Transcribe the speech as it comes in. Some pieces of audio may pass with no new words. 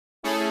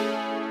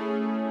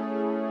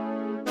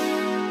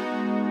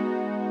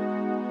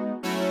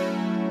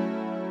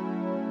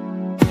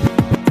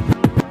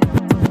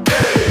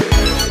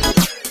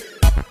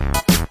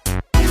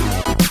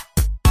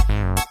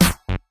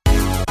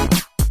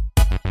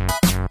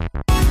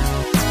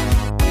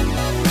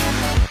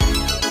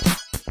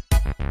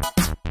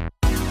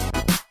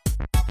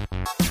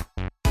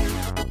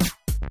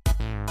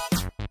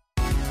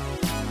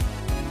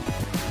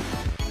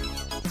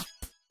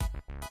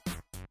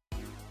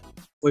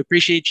we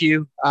appreciate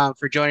you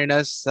for joining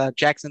us,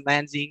 Jackson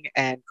Lansing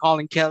and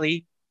Colin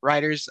Kelly,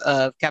 writers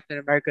of Captain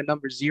America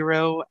number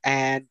zero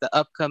and the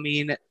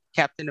upcoming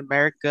Captain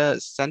America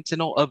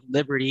Sentinel of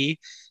Liberty.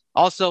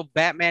 Also,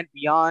 Batman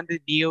Beyond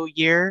Neo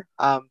Year.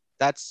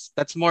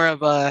 That's more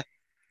of a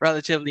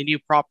relatively new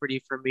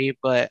property for me,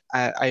 but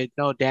I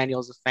know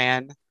Daniel's a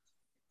fan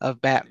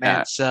of Batman,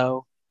 Yeah.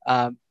 so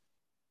we're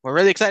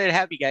really excited to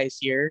have you guys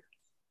here.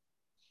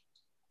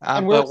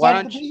 And we're But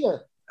excited to be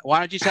here. why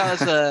don't you tell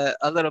us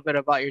a little bit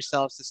about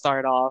yourselves to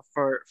start off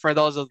for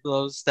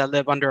those that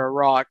live under a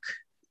rock?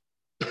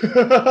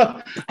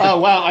 Oh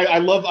wow, I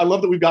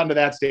love that we've gotten to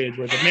that stage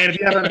where it's like, man, if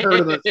you haven't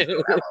heard of this,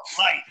 you have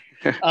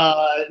a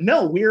life.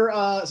 No, we're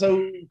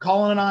so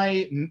Colin and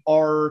I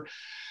are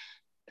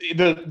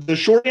the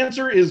short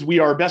answer is we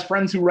are best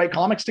friends who write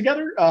comics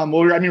together.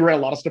 We write a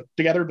lot of stuff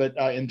together, but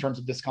in terms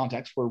of this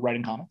context, we're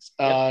writing comics.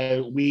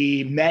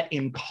 We met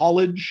in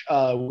college.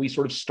 We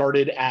sort of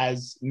started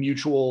as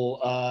mutual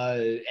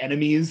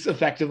enemies,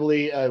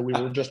 effectively. We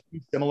were just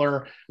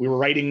similar. We were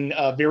writing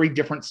very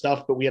different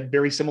stuff, but we had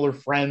very similar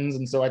friends.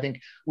 And so I think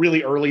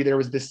really early there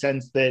was this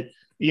sense that,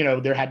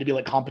 there had to be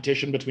like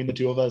competition between the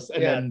two of us.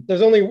 And then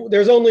there's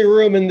only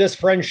room in this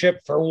friendship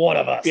for one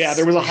of us. Yeah,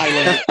 there was a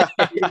Highlander.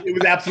 It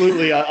was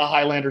absolutely a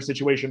Highlander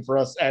situation for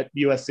us at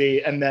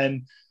USC. And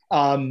then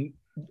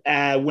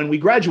when we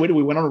graduated,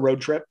 we went on a road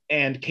trip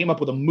and came up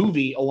with a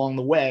movie along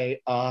the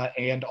way.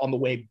 And on the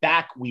way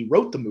back, we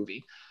wrote the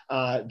movie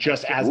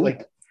just as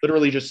like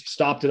literally just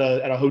stopped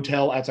at a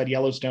hotel outside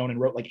Yellowstone and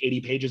wrote like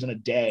 80 pages in a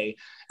day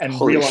and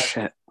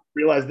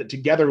realized that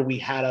together we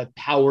had a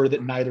power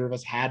that neither of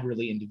us had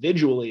really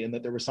individually, and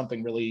that there was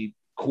something really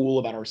cool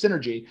about our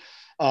synergy.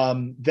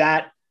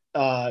 That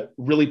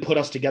really put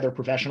us together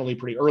professionally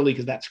pretty early,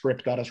 because that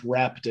script got us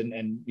repped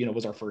and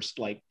was our first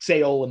like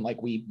sale, and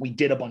like we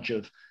did a bunch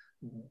of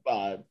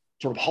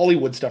sort of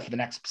Hollywood stuff for the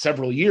next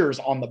several years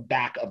on the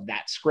back of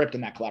that script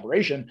and that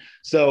collaboration.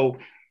 So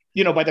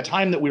by the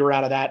time that we were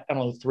out of that, I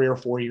don't know, 3 or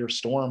 4 year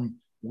storm,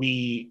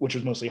 which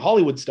was mostly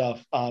Hollywood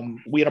stuff,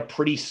 we had a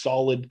pretty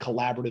solid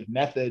collaborative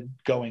method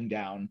going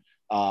down,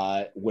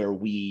 where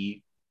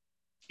we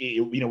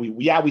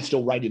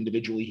still write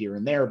individually here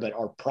and there, but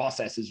our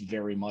process is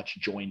very much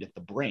joined at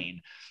the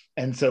brain.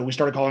 And so we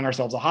started calling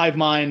ourselves a hive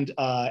mind,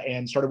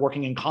 and started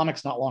working in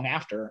comics not long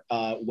after,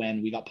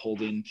 when we got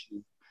pulled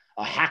into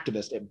a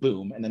hacktivist at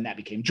Boom. And then that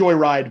became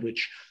Joyride,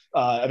 which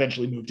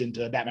eventually moved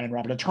into Batman and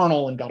Robin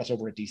Eternal and got us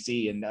over at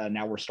DC. And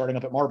now we're starting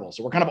up at Marvel.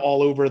 So we're kind of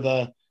all over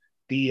the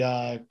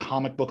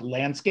comic book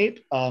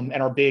landscape, and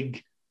our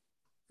big,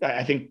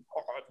 I think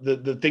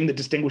the thing that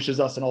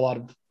distinguishes us in a lot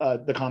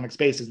of the comic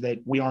space is that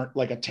we aren't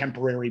like a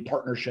temporary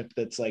partnership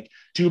that's like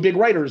two big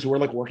writers who are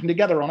like working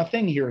together on a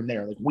thing here and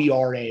there. Like we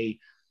are a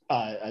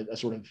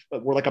sort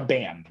of, we're like a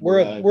band.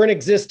 We're an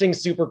existing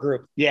super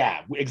group.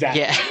 Yeah,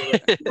 exactly.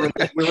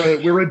 Yeah.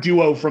 we're a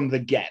duo from the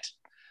get,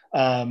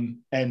 and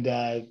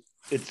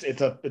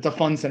it's a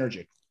fun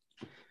synergy.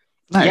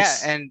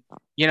 Nice. Yeah, and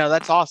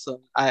that's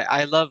awesome.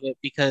 I love it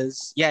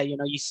because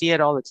you see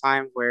it all the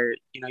time where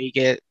you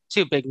get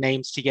two big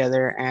names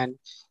together and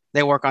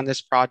they work on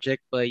this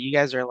project, but you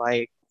guys are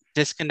like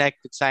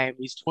disconnected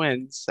Siamese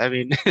twins. I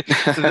mean,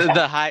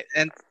 the high,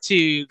 and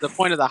to the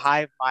point of the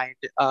hive mind,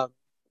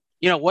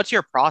 what's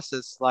your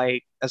process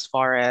like as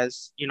far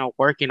as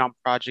working on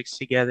projects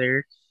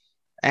together,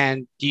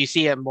 and do you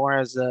see it more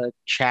as a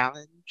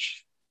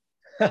challenge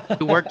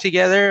to work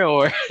together,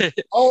 or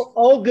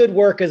all good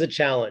work is a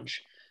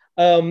challenge?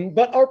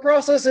 But our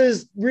process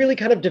is really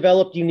kind of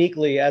developed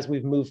uniquely as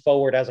we've moved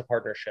forward as a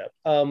partnership.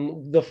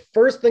 The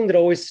first thing that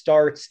always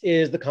starts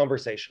is the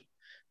conversation,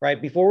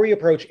 right? Before we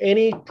approach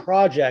any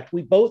project,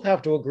 we both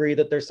have to agree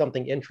that there's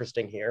something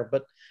interesting here.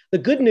 But the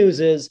good news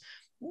is,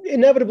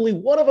 inevitably,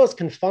 one of us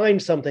can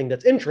find something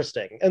that's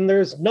interesting. And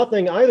there's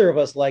nothing either of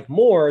us like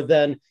more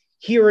than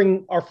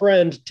hearing our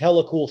friend tell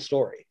a cool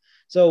story.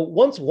 So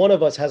once one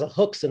of us has a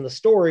hooks in the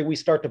story, we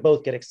start to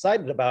both get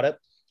excited about it.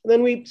 And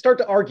then we start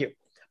to argue.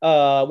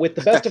 With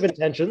the best of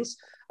intentions.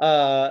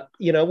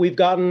 We've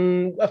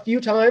gotten a few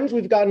times,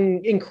 we've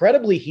gotten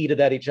incredibly heated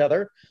at each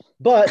other,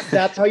 but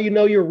that's how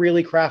you're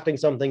really crafting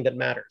something that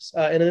matters.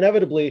 And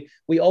inevitably,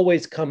 we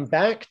always come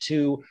back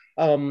to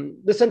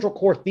the central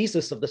core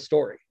thesis of the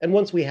story. And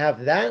once we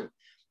have that,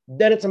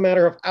 then it's a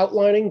matter of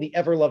outlining the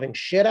ever-loving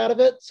shit out of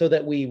it so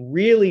that we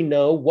really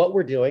know what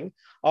we're doing.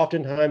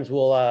 Oftentimes,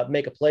 we'll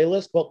make a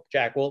playlist. Well,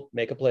 Jack will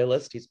make a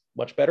playlist. He's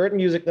much better at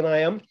music than I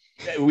am.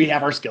 We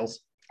have our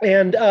skills.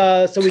 And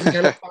so we can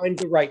kind of find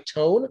the right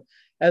tone.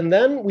 And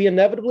then we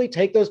inevitably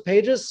take those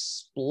pages,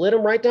 split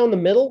them right down the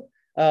middle.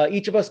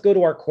 Each of us go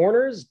to our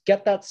corners,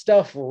 get that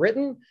stuff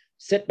written,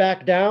 sit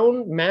back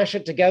down, mash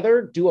it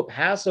together, do a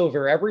pass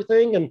over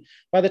everything. And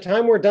by the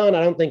time we're done,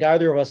 I don't think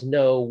either of us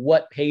know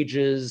what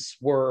pages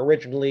were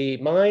originally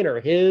mine or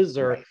his,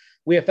 or right.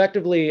 We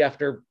effectively,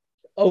 after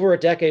over a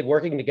decade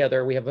working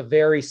together, we have a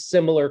very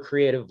similar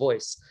creative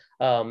voice.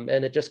 And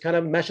it just kind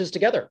of meshes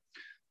together.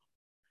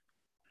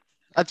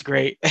 That's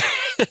great.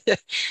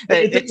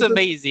 It's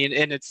amazing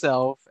in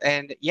itself.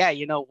 And yeah,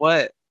 you know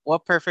what?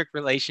 what perfect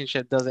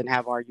relationship doesn't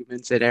have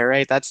arguments in it,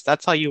 right?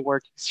 That's how you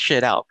work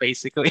shit out,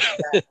 basically.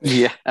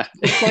 Yeah.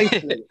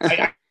 Precisely.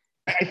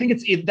 I think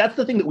that's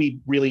the thing that we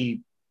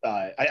really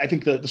I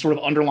think the sort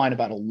of underline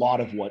about a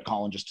lot of what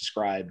Colin just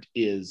described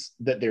is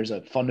that there's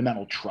a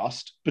fundamental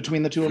trust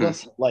between the two of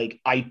us. Like,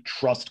 I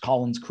trust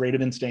Colin's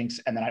creative instincts,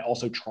 and then I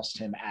also trust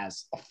him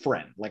as a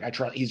friend. Like, I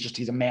trust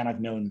he's a man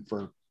I've known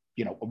for,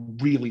 you know,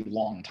 a really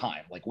long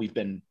time. Like, we've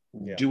been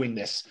doing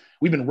this,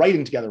 we've been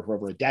writing together for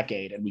over a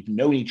decade, and we've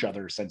known each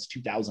other since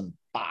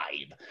 2005.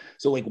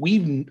 So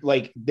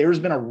like there's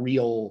been a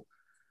real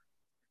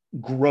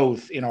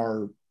growth in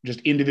our just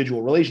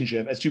individual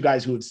relationship as two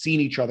guys who have seen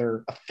each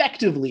other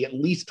effectively at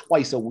least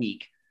twice a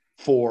week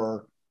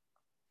for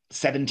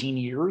 17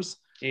 years.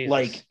 Jesus.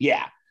 Like,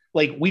 yeah,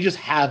 like we just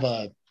have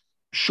a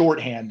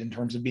shorthand in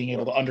terms of being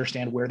able to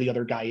understand where the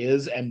other guy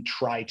is and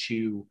try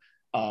to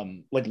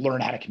like learn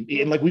how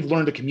to and like we've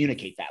learned to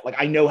communicate that. Like,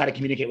 I know how to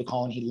communicate with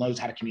Colin, he knows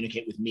how to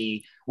communicate with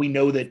me. We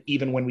know that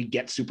even when we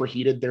get super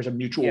heated, there's a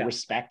mutual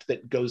respect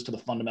that goes to the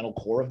fundamental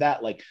core of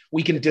that. Like,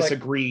 we can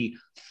disagree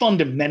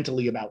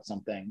fundamentally about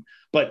something,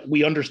 but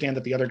we understand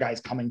that the other guy's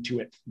coming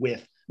to it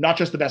with not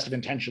just the best of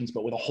intentions,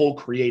 but with a whole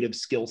creative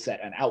skill set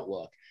and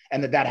outlook,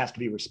 and that has to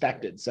be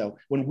respected. So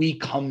when we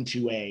come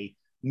to a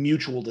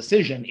mutual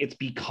decision, it's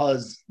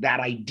because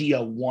that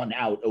idea won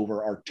out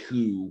over our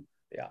two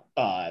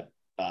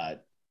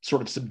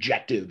sort of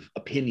subjective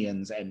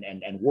opinions and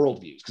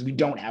worldviews, because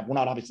we're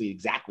not obviously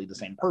exactly the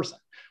same person.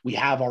 We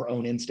have our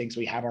own instincts.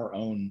 We have our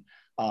own,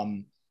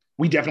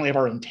 we definitely have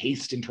our own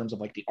taste in terms of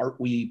like the art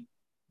we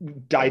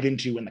dive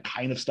into and the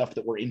kind of stuff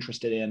that we're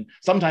interested in.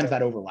 Sometimes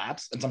that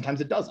overlaps and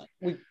sometimes it doesn't.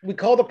 We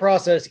call the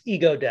process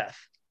ego death.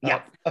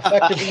 Yeah.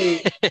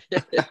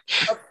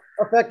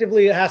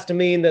 Effectively, it has to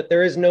mean that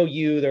there is no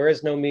you, there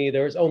is no me,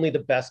 there is only the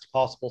best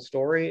possible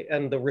story.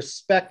 And the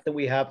respect that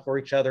we have for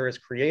each other as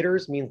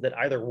creators means that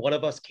either one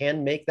of us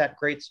can make that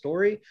great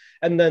story.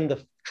 And then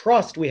the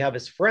trust we have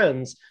as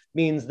friends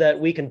means that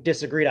we can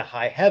disagree to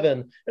high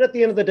heaven. And at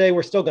the end of the day,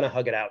 we're still going to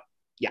hug it out.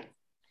 Yeah.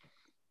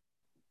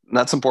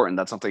 That's important.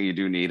 That's something you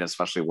do need,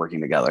 especially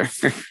working together.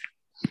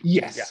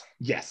 Yes. Yeah.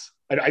 Yes.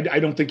 I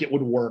don't think it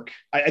would work.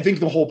 I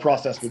think the whole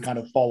process would kind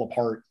of fall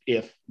apart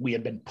if we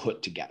had been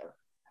put together.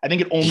 I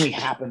think it only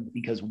happened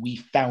because we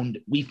found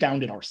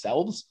it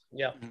ourselves.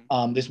 Yeah.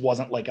 This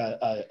wasn't like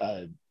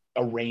a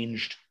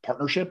arranged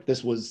partnership.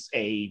 This was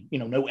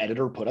no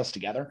editor put us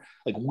together.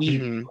 Like, we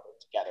put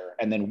it together,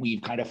 and then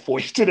we've kind of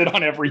foisted it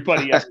on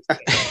everybody else.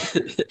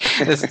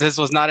 This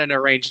was not an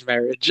arranged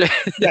marriage.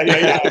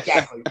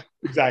 Yeah.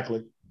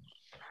 Exactly.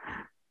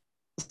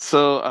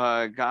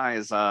 So,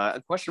 guys,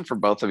 a question for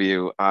both of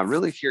you. I'm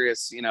really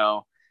curious,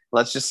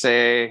 let's just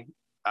say,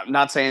 I'm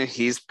not saying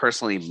he's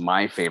personally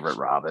my favorite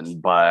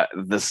Robin, but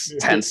this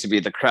tends to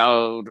be the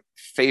crowd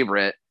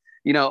favorite.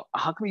 How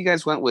come you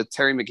guys went with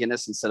Terry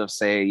McGinnis instead of,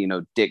 say,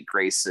 Dick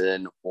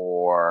Grayson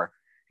or,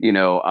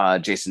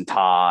 Jason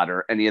Todd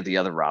or any of the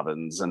other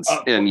Robins and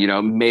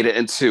made it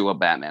into a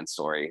Batman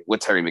story with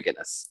Terry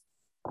McGinnis?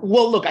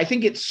 Well, look, I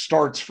think it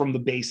starts from the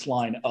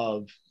baseline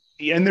of,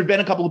 and there've been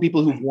a couple of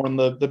people who've worn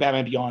the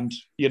Batman Beyond,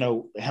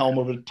 helm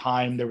over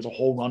time. There was a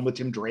whole run with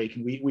Tim Drake,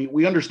 and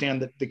we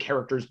understand that the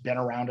character's been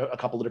around a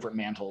couple of different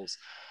mantles.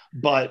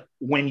 But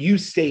when you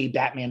say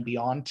Batman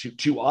Beyond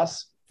to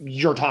us,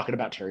 you're talking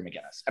about Terry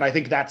McGinnis. And I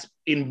think that's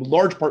in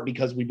large part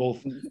because we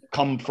both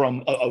come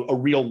from a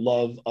real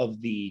love of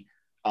the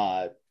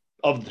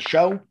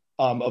show,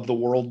 of the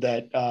world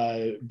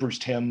that Bruce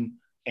Timm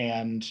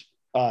and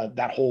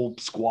that whole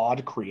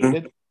squad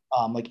created.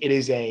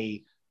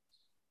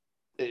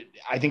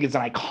 I think it's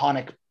an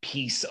iconic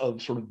piece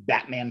of sort of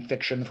Batman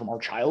fiction from our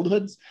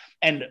childhoods.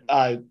 And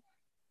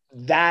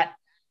that,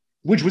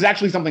 which was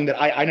actually something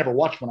that I never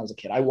watched when I was a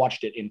kid. I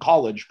watched it in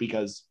college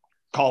because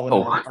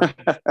Colin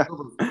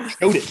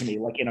showed it to me,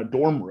 like in a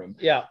dorm room.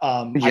 Yeah.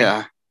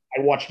 I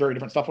watched very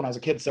different stuff when I was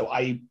a kid. So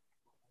I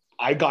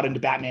got into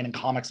Batman and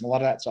comics and a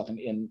lot of that stuff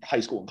in high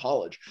school and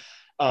college.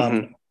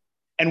 And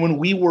when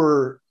we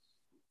were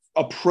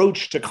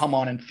approach to come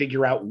on and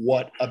figure out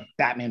what a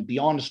Batman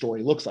Beyond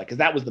story looks like, because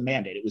that was the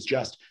mandate. It was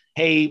just,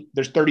 hey,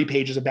 there's 30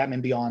 pages of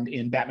Batman Beyond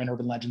in Batman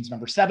Urban Legends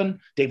 #7.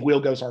 Dave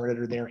Wielgos, our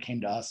editor there,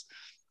 came to us.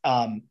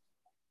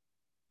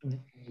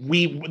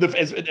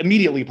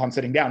 Immediately upon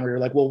sitting down, we were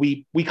like, well,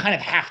 we kind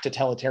of have to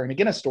tell a Terry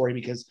McGinnis story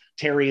because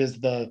Terry is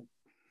to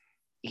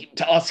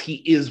us, he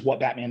is what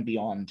Batman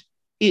Beyond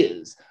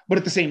is. But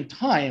at the same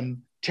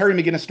time, Terry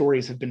McGinnis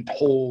stories have been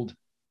told,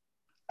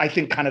 I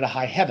think, kind of to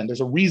high heaven.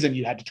 There's a reason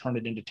you had to turn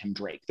it into Tim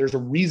Drake. There's a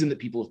reason that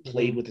people have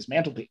played with his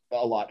mantle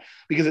a lot,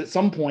 because at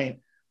some point,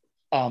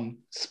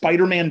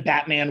 Spider-Man,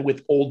 Batman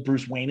with old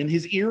Bruce Wayne in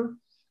his ear,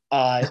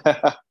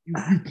 you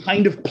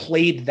kind of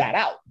played that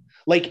out.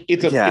 Like,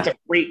 it's a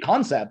great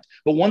concept,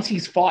 but once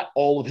he's fought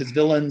all of his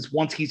villains,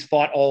 once he's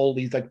fought all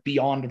these like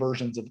Beyond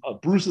versions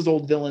of Bruce's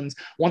old villains,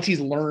 once he's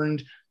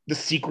learned the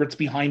secrets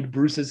behind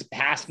Bruce's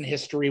past and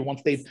history,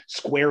 once they've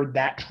squared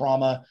that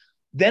trauma,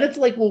 then it's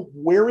like, well,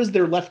 where is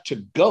there left to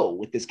go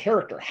with this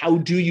character? How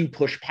do you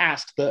push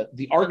past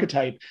the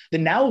archetype that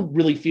now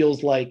really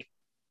feels like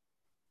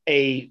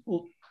a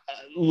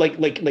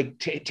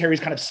Terry's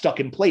kind of stuck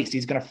in place.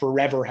 He's going to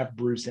forever have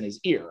Bruce in his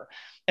ear.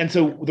 And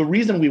so the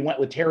reason we went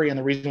with Terry and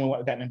the reason we went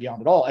with Batman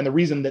Beyond at all, and the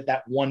reason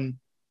that one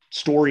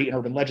story in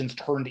Urban Legends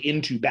turned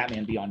into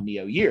Batman Beyond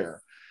Neo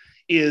Year,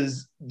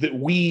 is that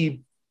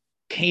we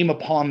came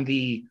upon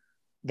the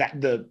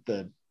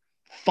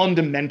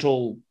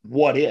fundamental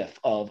what if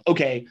of,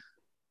 okay,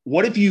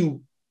 what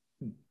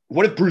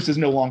if Bruce is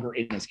no longer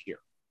in his ear?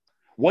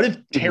 What if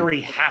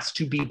Terry has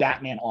to be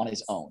Batman on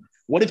his own?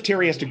 What if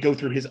Terry has to go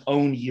through his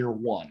own year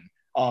one,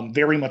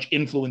 very much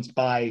influenced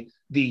by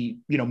the,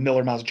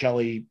 Miller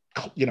Mazzucchelli,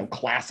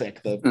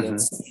 classic,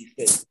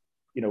 that,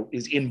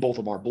 is in both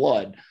of our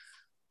blood.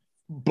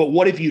 But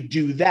what if you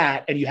do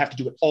that and you have to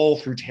do it all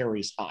through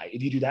Terry's eye?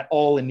 If you do that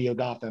all in Neo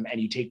Gotham and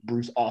you take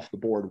Bruce off the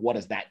board, what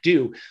does that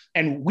do?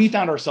 And we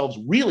found ourselves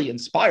really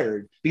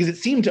inspired because it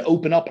seemed to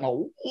open up in a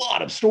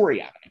lot of story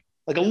happening,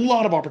 like a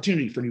lot of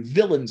opportunity for new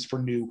villains, for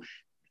new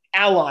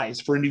allies,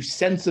 for a new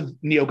sense of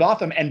Neo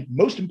Gotham, and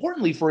most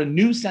importantly, for a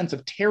new sense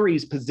of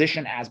Terry's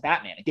position as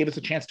Batman. It gave us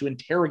a chance to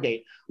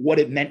interrogate what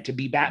it meant to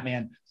be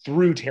Batman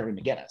through Terry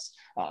McGinnis.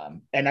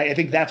 And I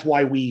think that's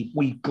why we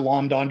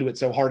glommed onto it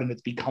so hard, and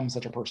it's become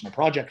such a personal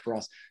project for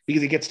us,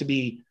 because it gets to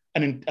be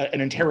an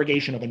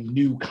interrogation of a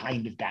new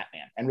kind of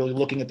Batman, and really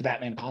looking at the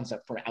Batman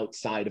concept from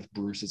outside of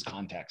Bruce's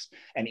context,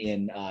 and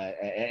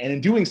in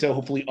doing so,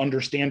 hopefully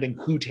understanding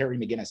who Terry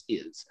McGinnis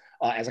is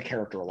as a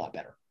character a lot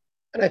better.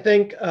 And I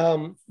think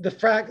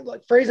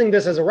phrasing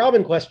this as a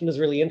Robin question is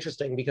really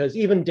interesting, because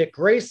even Dick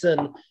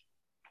Grayson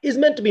is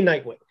meant to be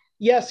Nightwing.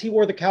 Yes, he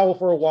wore the cowl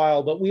for a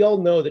while, but we all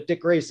know that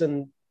Dick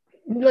Grayson,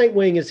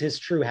 Nightwing is his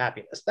true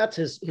happiness. That's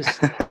his.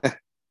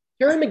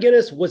 Terry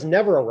McGinnis was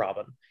never a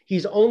Robin.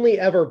 He's only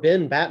ever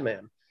been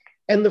Batman.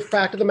 And the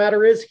fact of the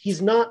matter is,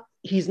 he's not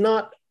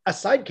a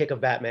sidekick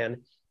of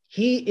Batman.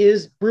 He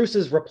is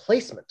Bruce's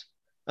replacement.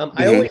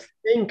 I always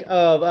think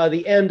of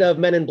the end of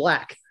Men in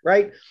Black,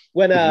 right?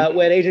 When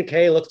Agent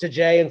K looks to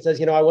Jay and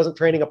says, I wasn't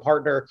training a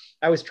partner,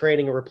 I was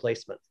training a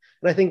replacement.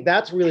 And I think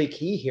that's really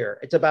key here.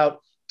 It's about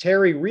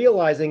Terry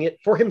realizing it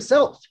for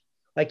himself.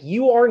 Like,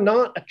 you are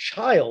not a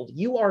child.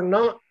 You are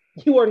not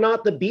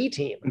the B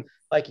team.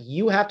 Like,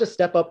 you have to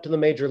step up to the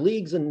major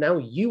leagues, and now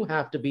you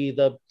have to be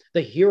the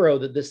hero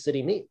that this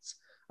city needs.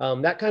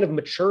 That kind of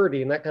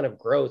maturity and that kind of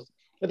growth,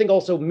 I think,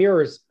 also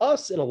mirrors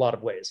us in a lot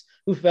of ways,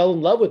 who fell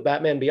in love with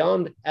Batman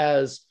Beyond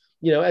as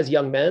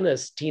young men,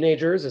 as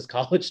teenagers, as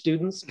college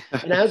students.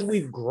 And as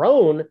we've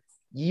grown,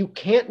 you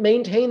can't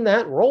maintain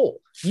that role.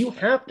 You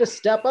have to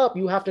step up.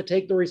 You have to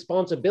take the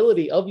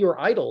responsibility of your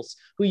idols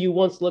who you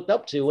once looked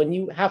up to. And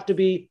you have to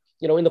be,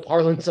 in the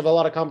parlance of a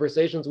lot of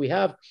conversations you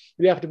have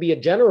to be a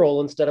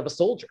general instead of a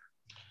soldier.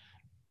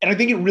 And I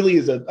think it really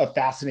is a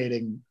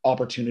fascinating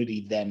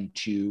opportunity then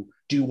to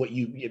do what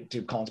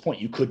to Colin's point,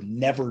 you could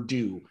never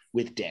do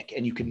with Dick,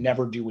 and you could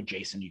never do with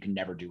Jason, you can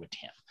never do with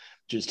Tim.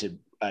 Just to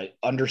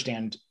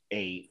understand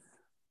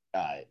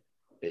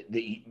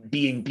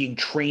being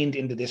trained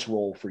into this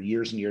role for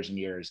years and years and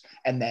years,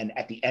 and then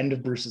at the end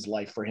of Bruce's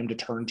life, for him to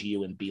turn to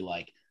you and be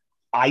like,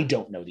 I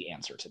don't know the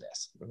answer to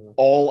this.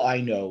 All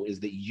I know is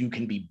that you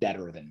can be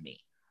better than me.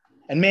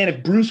 And man,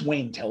 if Bruce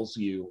Wayne tells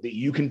you that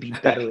you can be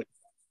better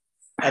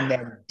and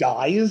then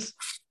dies,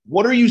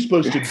 what are you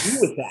supposed to do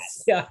with that?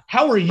 Yeah.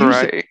 How are you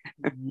supposed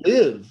to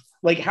live?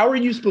 Like, how are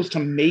you supposed to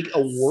make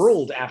a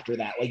world after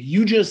that? Like,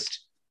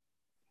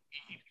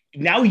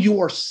 now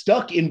you are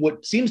stuck in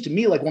what seems to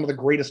me like one of the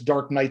greatest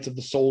dark nights of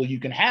the soul you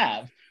can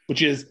have,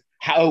 which is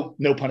how,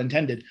 no pun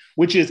intended,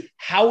 which is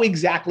how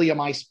exactly am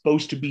I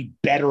supposed to be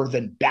better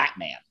than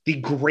Batman, the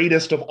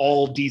greatest of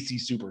all DC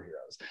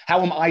superheroes?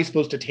 How am I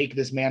supposed to take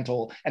this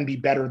mantle and be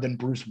better than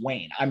Bruce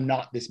Wayne? I'm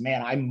not this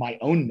man. I'm my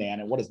own man.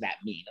 And what does that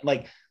mean?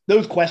 Like,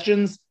 those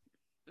questions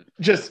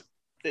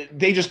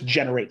they just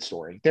generate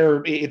story.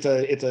 It's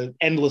a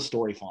endless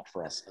story font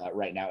for us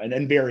right now,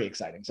 and very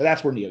exciting. So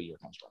that's where Neo Year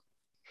comes from.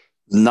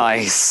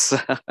 Nice.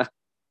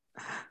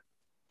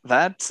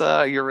 That's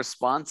your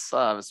response,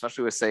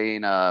 especially with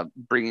saying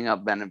bringing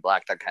up Men in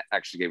Black, that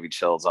actually gave me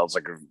chills. I was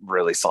like, a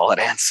really solid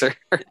answer.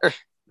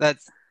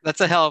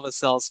 That's a hell of a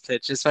sales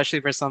pitch,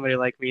 especially for somebody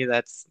like me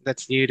that's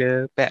new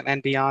to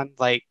Batman Beyond.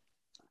 Like,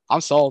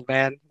 I'm sold,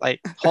 man.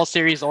 Like, whole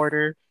series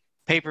order,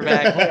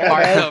 paperback,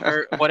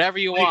 hardcover, whatever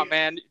you want,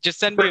 man. Just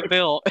send me a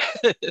bill.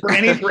 for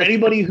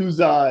anybody who's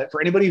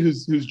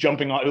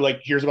jumping on, who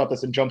like hears about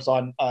this and jumps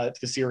on to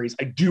the series,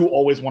 I do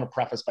always want to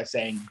preface by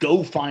saying,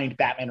 go find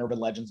Batman Urban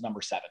Legends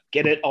 #7.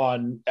 Get it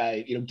on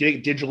get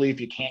it digitally if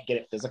you can't get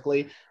it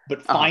physically,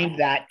 but find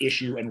that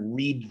issue and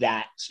read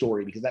that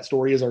story, because that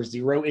story is our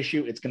 0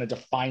 issue. It's going to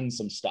define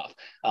some stuff.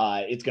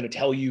 It's going to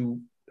tell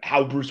you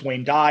how Bruce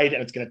Wayne died,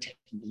 and it's going to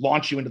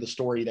launch you into the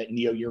story that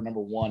Neo Year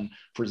 #1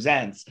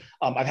 presents.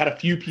 I've had a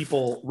few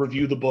people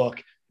review the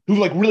book who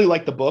like really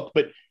like the book,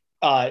 but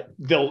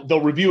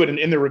they'll review it, and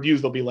in their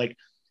reviews they'll be like,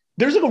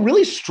 there's like a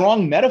really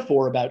strong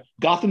metaphor about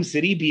Gotham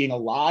City being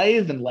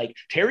alive, and like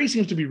Terry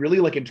seems to be really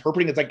like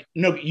interpreting it's like,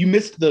 no, you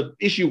missed the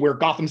issue where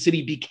Gotham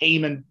City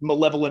became a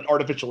malevolent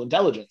artificial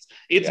intelligence.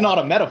 It's not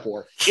a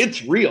metaphor,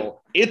 it's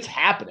real, it's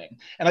happening.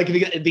 And like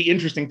the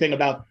interesting thing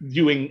about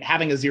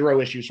having a Zero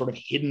issue sort of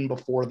hidden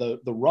before the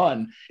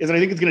run is that I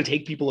think it's going to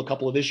take people a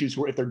couple of issues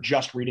where if they're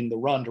just reading the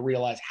run to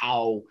realize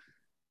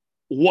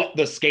what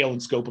the scale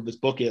and scope of this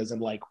book is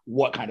and like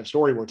what kind of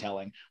story we're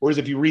telling. Whereas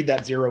if you read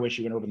that Zero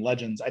issue in Urban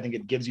Legends, I think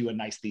it gives you a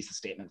nice thesis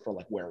statement for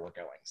like where we're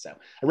going. So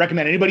I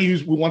recommend anybody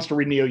who wants to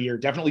read Neo Year,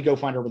 definitely go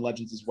find Urban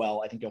Legends as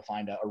well. I think you'll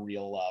find a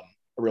real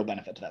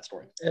benefit to that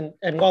story.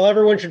 And while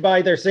everyone should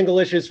buy their single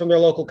issues from their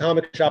local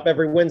comic shop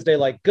every Wednesday,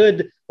 like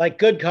good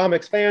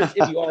comics fans,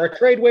 if you are a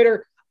trade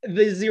waiter,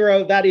 the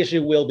Zero, that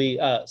issue will be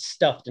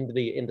stuffed into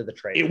the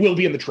trade. It will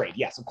be in the trade,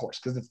 yes, of course,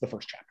 because it's the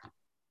first chapter.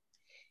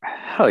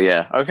 Hell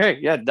yeah. Okay.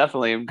 Yeah,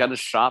 definitely. I'm gonna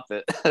shop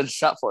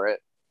for it.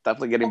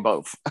 Definitely getting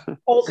both.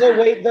 Also,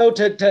 wait though,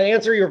 to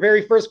answer your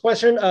very first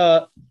question,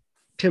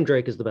 Tim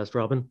Drake is the best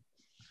Robin.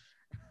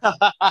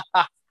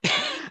 I've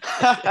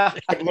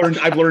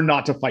learned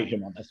not to fight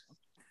him on this one.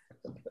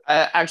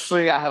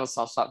 Actually, I have a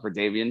soft spot for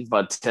Damian,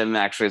 but Tim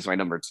actually is my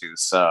number 2.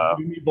 So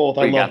me both.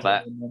 I love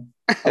that.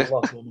 I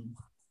love him.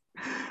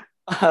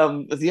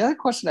 The other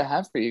question I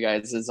have for you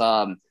guys is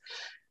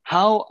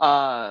how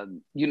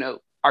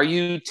are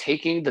you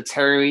taking the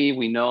Terry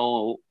we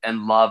know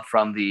and love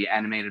from the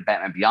animated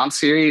Batman Beyond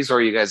series, or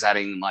are you guys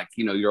adding like,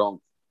 your own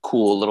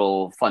cool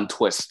little fun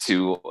twist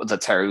to the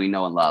Terry we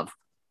know and love?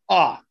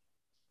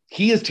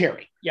 He is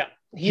Terry. Yeah.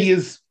 He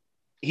is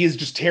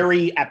just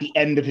Terry at the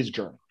end of his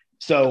journey.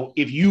 So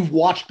if you've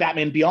watched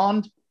Batman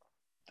Beyond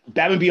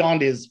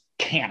is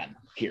canon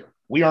here.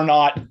 We are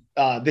not,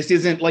 this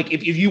isn't like,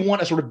 if you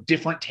want a sort of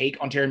different take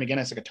on Terry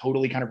McGinnis, like a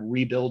totally kind of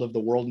rebuild of the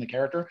world and the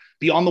character,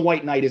 Beyond the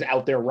White Knight is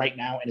out there right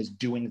now and is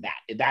doing that.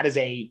 That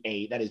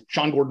is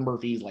Sean Gordon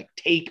Murphy's like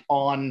take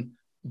on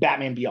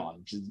Batman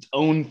Beyond, which is its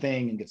own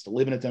thing and gets to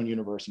live in its own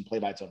universe and play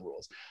by its own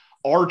rules.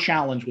 Our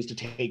challenge was to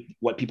take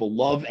what people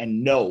love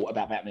and know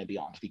about Batman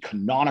Beyond, the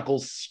canonical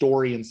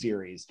story and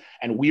series,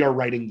 and we are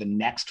writing the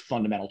next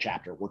fundamental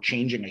chapter. We're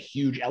changing a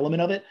huge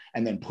element of it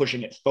and then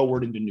pushing it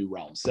forward into new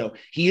realms. So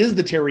he is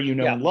the Terry you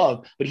know and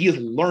love, but he is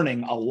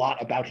learning a lot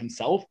about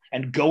himself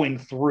and going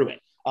through it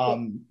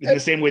in the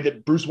same way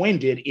that Bruce Wayne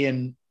did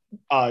in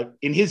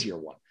his year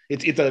one.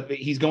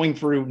 He's going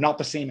through not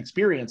the same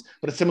experience,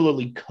 but a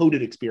similarly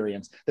coded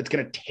experience that's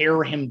going to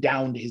tear him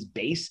down to his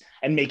base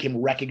and make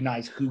him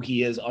recognize who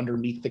he is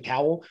underneath the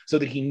cowl, so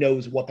that he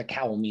knows what the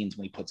cowl means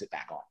when he puts it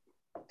back on.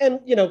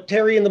 And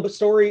Terry in the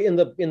story in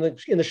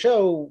the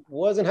show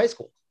was in high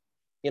school.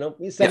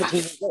 He's 17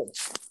 years old.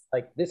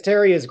 Like, this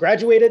Terry is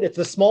graduated. It's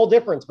a small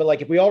difference, but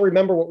like if we all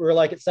remember what we were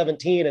like at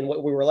 17 and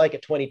what we were like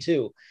at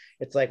 22,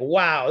 it's like,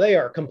 wow, they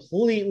are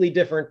completely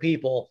different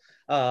people.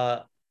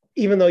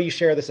 Even though you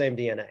share the same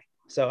DNA.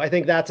 So I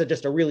think that's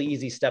just a really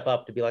easy step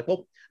up to be like,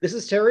 well, this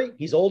is Terry.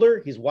 He's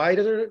older. He's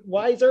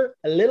wiser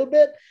a little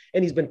bit.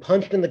 And he's been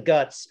punched in the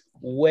guts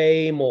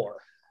way more.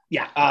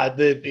 Yeah.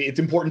 It's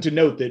important to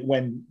note that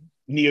when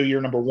Neo Year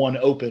number 1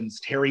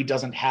 opens, Terry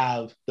doesn't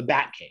have the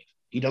Batcave.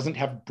 He doesn't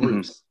have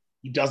Bruce.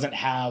 Mm-hmm. He doesn't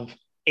have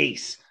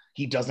Ace.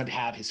 He doesn't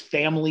have his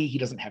family. He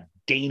doesn't have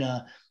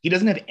Dana. He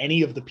doesn't have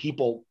any of the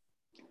people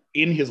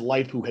in his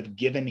life who have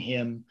given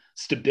him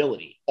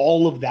stability.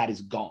 All of that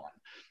is gone.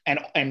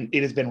 And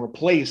it has been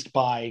replaced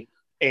by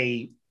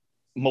a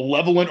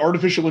malevolent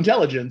artificial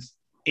intelligence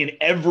in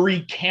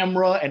every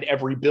camera and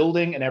every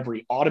building and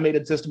every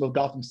automated system of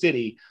Gotham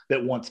City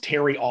that wants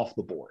Terry off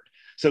the board.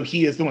 So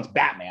he wants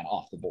Batman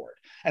off the board.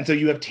 And so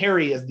you have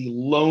Terry as the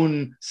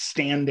lone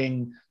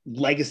standing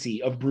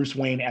legacy of Bruce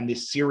Wayne and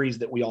this series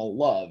that we all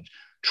loved,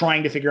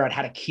 trying to figure out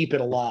how to keep it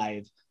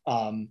alive,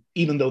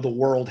 even though the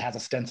world has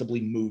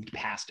ostensibly moved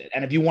past it.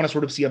 And if you want to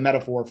sort of see a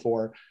metaphor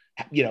for,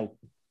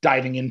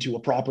 diving into a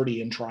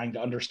property and trying to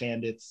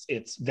understand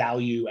its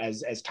value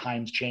as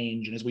times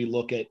change, and as we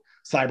look at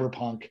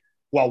cyberpunk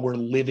while we're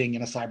living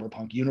in a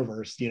cyberpunk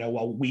universe,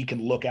 while we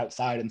can look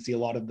outside and see a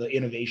lot of the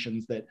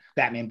innovations that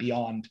Batman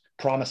Beyond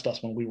promised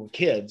us when we were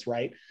kids,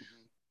 right?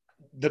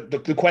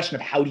 The question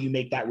of how do you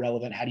make that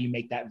relevant, how do you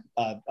make that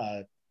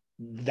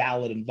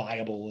valid and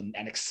viable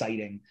and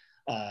exciting,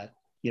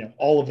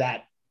 all of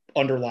that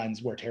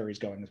underlines where Terry's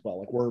going as well.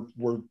 Like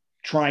we're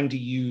trying to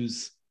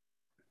use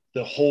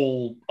the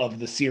whole of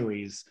the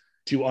series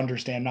to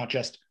understand not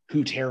just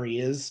who Terry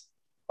is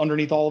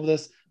underneath all of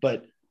this,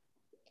 but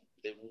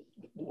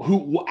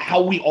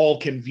how we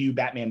all can view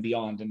Batman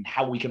Beyond and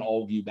how we can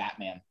all view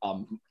Batman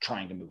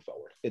trying to move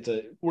forward.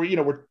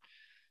 We're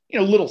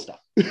little stuff.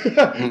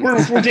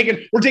 we're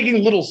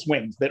taking little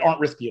swings that aren't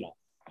risky at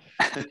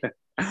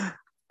all.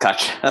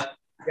 Gotcha.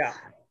 Yeah.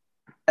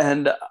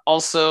 And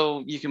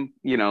also you can,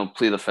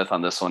 plead the fifth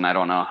on this one. I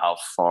don't know how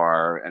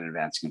far in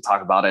advance you can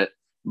talk about it,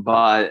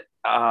 but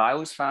I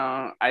always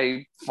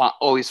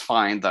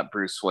find that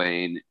Bruce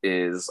Wayne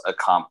is a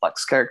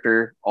complex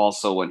character.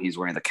 Also, when he's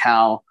wearing the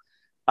cowl,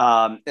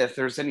 if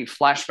there's any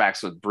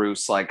flashbacks with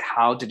Bruce, like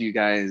how did you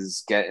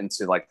guys get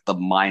into like the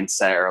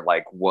mindset or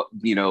like what,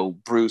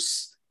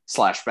 Bruce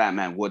slash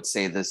Batman would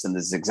say this in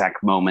this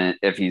exact moment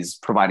if he's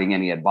providing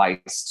any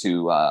advice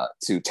to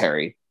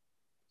Terry?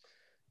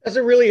 That's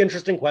a really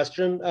interesting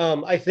question.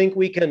 I think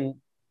we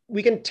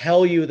can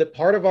tell you that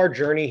part of our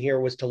journey here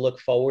was to look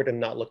forward and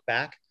not look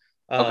back.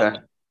 Okay.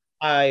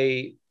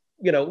 I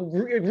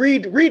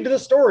read the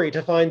story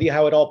to find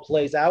how it all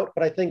plays out.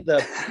 But I think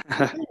the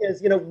thing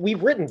is,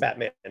 we've written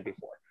Batman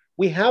before.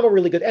 We have a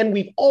really good, and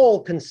we've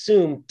all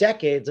consumed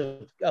decades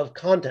of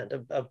content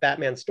of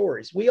Batman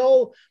stories. We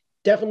all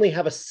definitely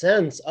have a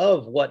sense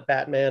of what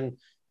Batman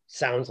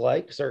sounds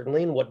like,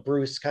 certainly, and what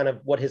Bruce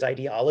what his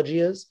ideology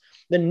is.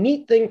 The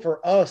neat thing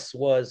for us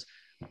was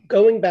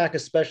going back,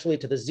 especially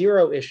to the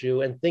Zero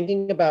issue, and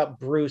thinking about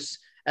Bruce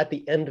at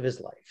the end of his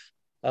life.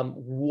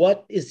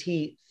 What does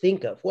he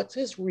think of? What's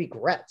his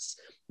regrets?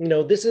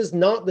 This is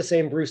not the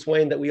same Bruce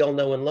Wayne that we all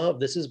know and love.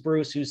 This is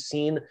Bruce who's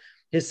seen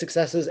his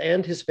successes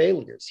and his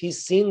failures.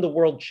 He's seen the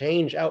world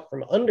change out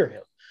from under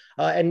him.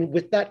 And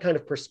with that kind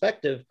of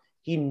perspective,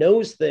 he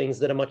knows things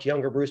that a much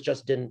younger Bruce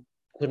just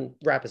couldn't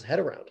wrap his head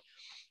around.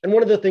 And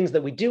one of the things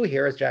that we do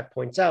here, as Jack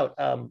points out,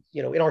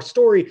 in our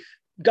story,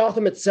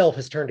 Gotham itself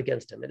has turned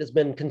against him. It has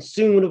been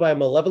consumed by a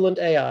malevolent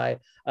AI.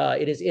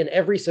 It is in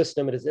every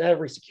system. It is in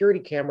every security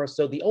camera.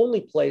 So the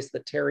only place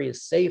that Terry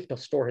is safe to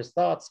store his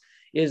thoughts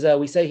is,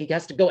 we say he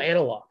has to go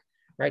analog,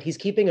 right? He's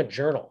keeping a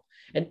journal.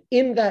 And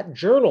in that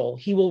journal,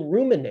 he will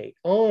ruminate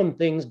on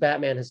things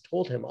Batman has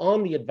told him,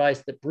 on the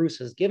advice that Bruce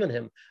has given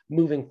him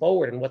moving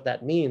forward and what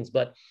that means,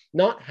 but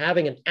not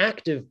having an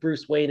active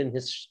Bruce Wayne in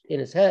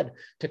his head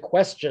to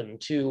question,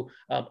 to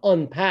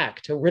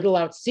unpack, to riddle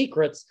out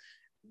secrets.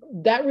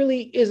 That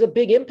really is a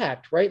big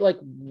impact, right? Like,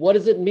 what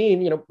does it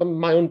mean?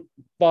 My own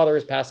father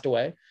has passed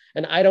away,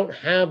 and I don't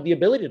have the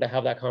ability to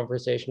have that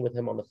conversation with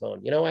him on the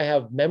phone. I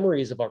have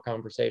memories of our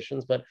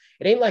conversations, but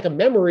it ain't like a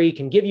memory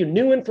can give you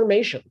new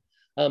information.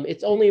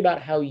 It's only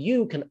about how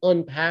you can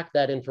unpack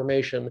that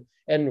information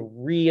and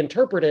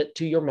reinterpret it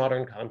to your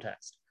modern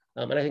context.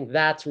 And I think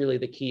that's really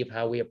the key of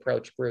how we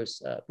approach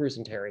Bruce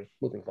and Terry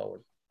moving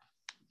forward.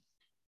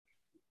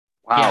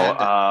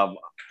 Wow.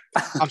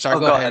 I'm sorry,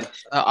 go ahead.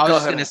 I was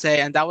just going to say,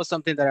 and that was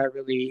something that I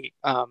really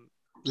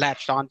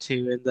latched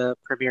onto in the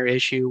premiere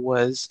issue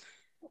was,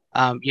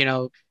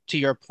 to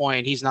your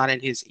point, he's not in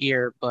his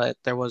ear, but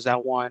there was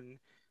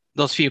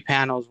those few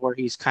panels where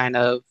he's kind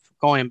of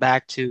going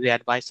back to the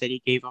advice that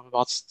he gave him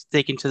about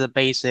sticking to the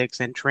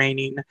basics and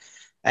training.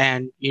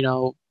 And, he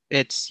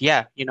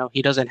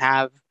doesn't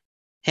have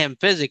him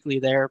physically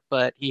there,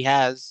 but he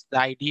has the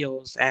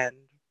ideals and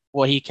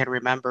what he can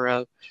remember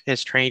of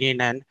his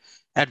training and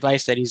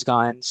advice that he's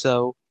gotten.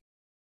 So,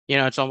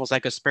 it's almost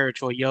like a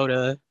spiritual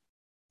Yoda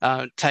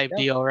type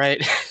deal,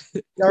 right?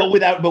 but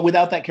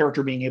without that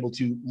character being able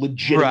to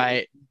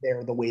legitimately be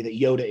there the way that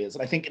Yoda is.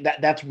 And I think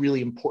that's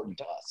really important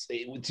to us,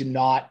 to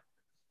not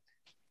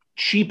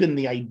cheapen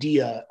the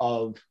idea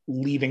of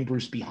leaving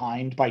Bruce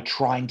behind by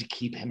trying to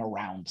keep him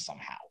around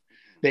somehow.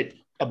 That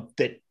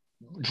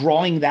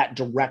drawing that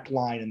direct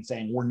line and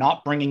saying, we're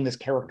not bringing this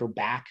character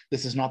back.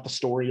 This is not the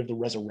story of the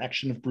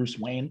resurrection of Bruce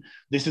Wayne.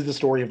 This is the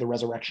story of the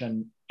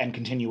resurrection and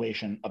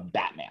continuation of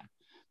Batman,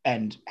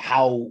 and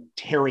how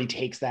Terry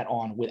takes that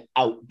on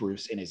without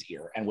Bruce in his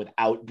ear and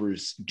without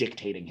Bruce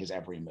dictating his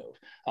every move.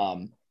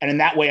 And in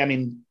that way, I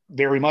mean,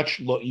 very much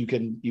you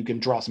can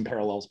draw some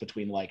parallels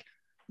between like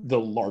the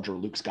larger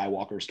Luke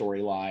Skywalker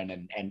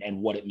storyline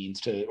and what it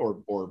means to,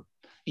 or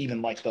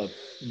even like the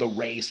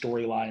Rey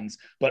storylines,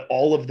 but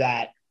all of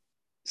that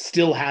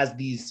still has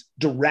these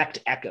direct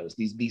echoes,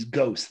 these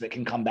ghosts that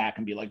can come back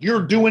and be like,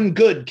 you're doing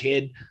good,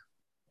 kid.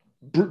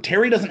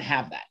 Terry doesn't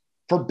have that.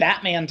 For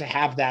Batman to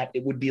have that,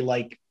 it would be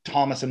like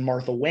Thomas and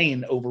Martha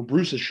Wayne over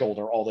Bruce's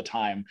shoulder all the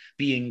time,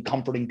 being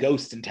comforting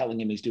ghosts and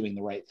telling him he's doing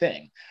the right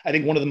thing. I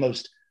think one of the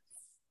most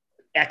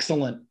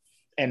excellent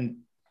and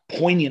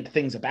poignant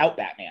things about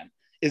Batman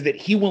is that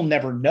he will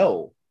never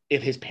know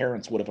if his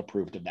parents would have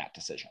approved of that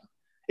decision.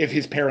 If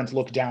his parents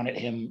look down at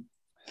him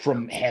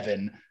from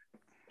heaven,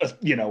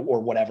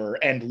 or whatever,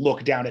 and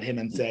look down at him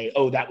and say,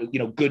 oh, that was,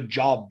 good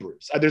job,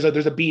 Bruce. There's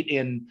a beat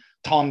in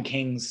Tom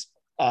King's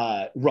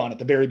run at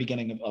the very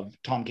beginning of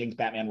Tom King's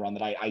Batman run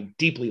that I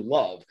deeply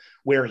love,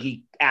 where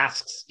he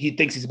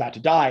thinks he's about to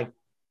die,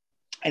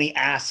 and he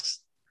asks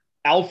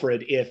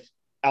Alfred if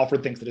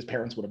Alfred thinks that his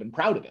parents would have been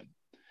proud of him,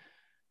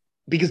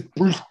 because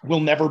Bruce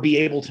will never be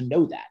able to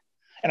know that.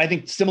 And I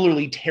think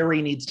similarly,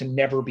 Terry needs to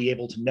never be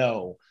able to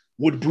know,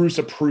 would Bruce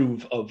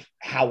approve of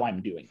how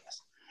I'm doing this?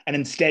 And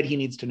instead, he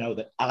needs to know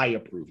that I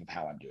approve of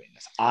how I'm doing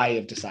this. I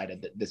have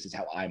decided that this is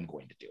how I'm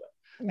going to do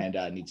it,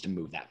 and needs to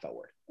move that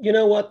forward. You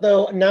know what,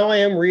 though? Now I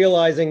am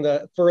realizing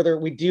that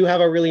we do have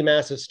a really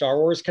massive Star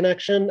Wars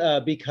connection,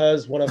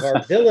 because one of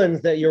our villains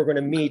that you're going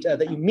to meet,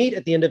 that you meet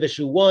at the end of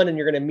issue 1, and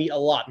you're going to meet a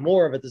lot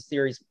more of as the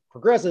series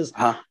progresses,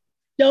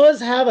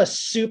 does have a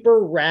super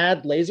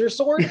rad laser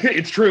sword.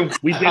 It's true.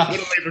 We did put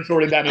a laser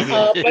sword in that movie.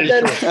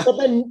 But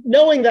then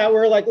knowing that,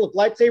 we're like, look,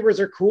 lightsabers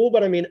are cool,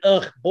 but I mean,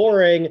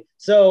 boring.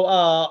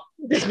 So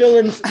this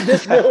villain's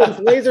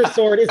laser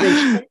sword is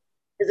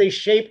a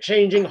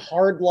shape-changing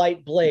hard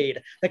light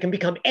blade that can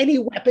become any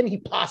weapon he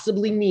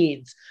possibly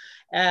needs.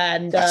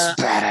 And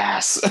that's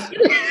badass.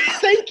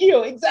 Thank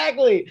you.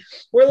 Exactly.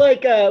 We're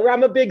like,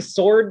 I'm a big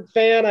sword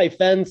fan. I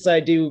fence. I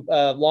do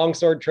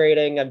longsword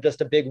trading. I'm just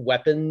a big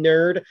weapon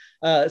nerd.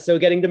 So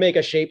getting to make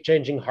a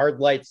shape-changing hard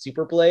light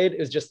super blade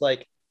is just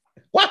like,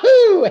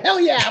 wahoo! Hell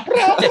yeah!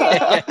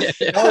 That's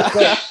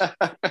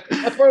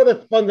part of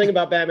the fun thing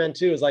about Batman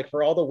too. Is like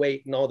for all the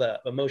weight and all the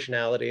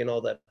emotionality and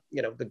all the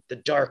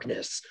the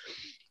darkness.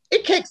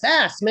 It kicks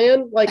ass,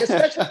 man. Like,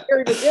 especially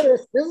Terry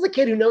McGinnis, this is a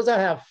kid who knows how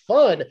to have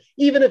fun,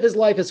 even if his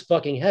life is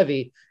fucking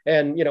heavy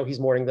and, he's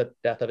mourning the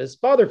death of his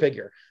father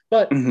figure.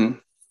 But you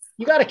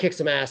got to kick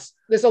some ass.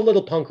 There's a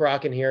little punk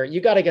rock in here.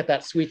 You got to get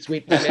that sweet,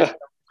 sweet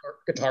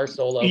guitar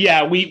solo.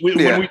 Yeah, when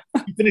we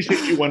finished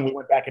issue 1, we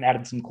went back and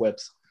added some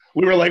clips.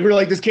 We were like,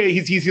 this kid,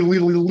 he's a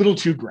little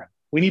too grim.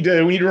 We need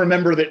to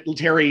remember that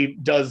Terry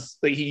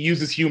he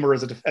uses humor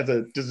as a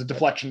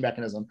deflection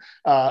mechanism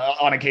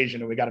on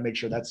occasion, and we got to make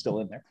sure that's still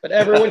in there. But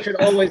everyone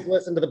should always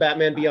listen to the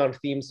Batman Beyond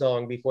theme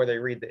song before they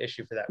read the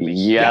issue for that week.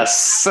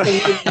 Yes,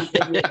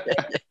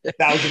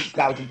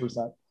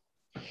 1000%.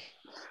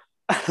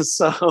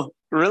 So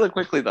really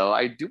quickly though,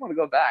 I do want to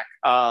go back.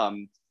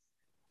 I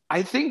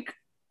think,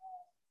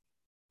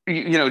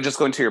 just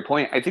going to your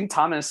point, I think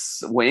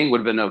Thomas Wayne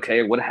would have been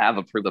okay, would have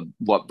approved of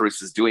what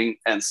Bruce is doing.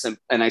 And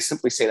I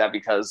simply say that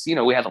because,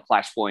 we had the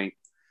Flashpoint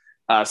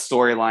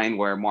storyline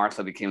where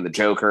Martha became the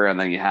Joker, and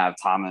then you have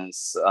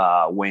Thomas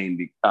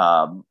Wayne,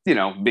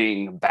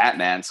 being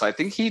Batman. So I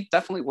think he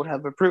definitely would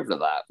have approved of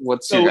that.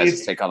 What's your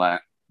guys' take on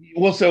that?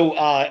 Well, so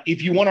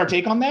if you want our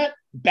take on that,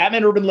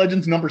 Batman Urban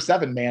Legends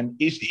 '7, man,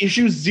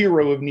 issue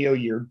 0 of Neo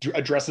Year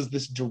addresses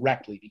this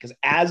directly, because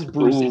as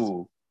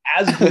Bruce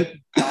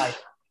died,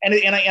 and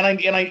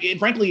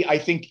frankly, I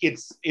think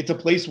it's a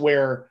place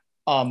where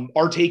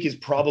our take is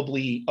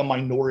probably a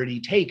minority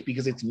take,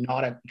 because it's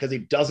not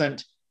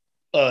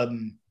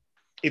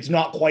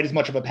quite as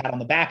much of a pat on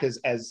the back as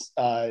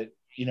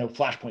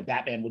Flashpoint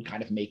Batman would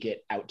kind of make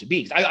it out to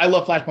be. I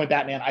love Flashpoint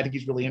Batman. I think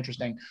he's really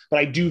interesting, but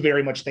I do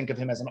very much think of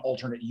him as an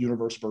alternate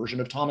universe version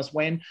of Thomas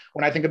Wayne.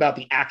 When I think about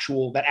that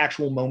actual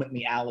moment in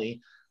the alley,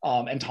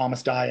 and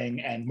Thomas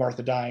dying and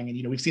Martha dying,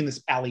 and we've seen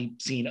this alley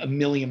scene a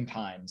million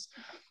times.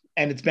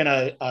 And it's been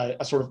a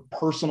sort of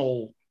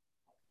personal,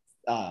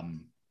 I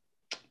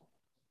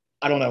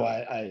don't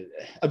know,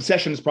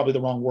 obsession is probably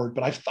the wrong word,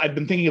 but I've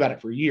been thinking about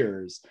it for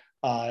years,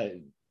 that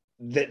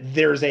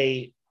there's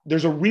a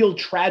real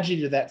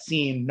tragedy to that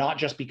scene, not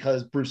just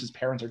because Bruce's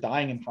parents are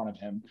dying in front of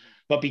him,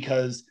 but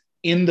because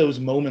in those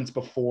moments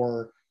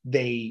before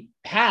they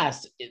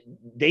pass,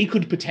 they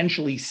could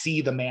potentially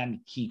see the man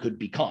he could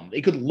become.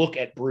 They could look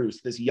at Bruce,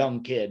 this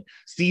young kid,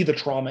 see the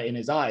trauma in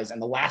his eyes, and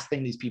the last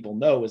thing these people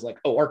know is like,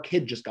 oh, our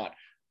kid just got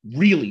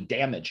really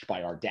damaged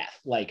by our death.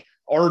 Like,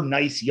 our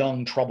nice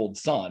young troubled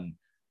son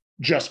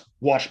just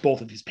watched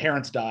both of his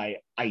parents die.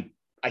 I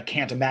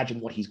can't imagine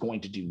what he's going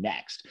to do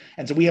next.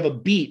 And so we have a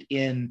beat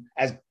in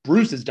as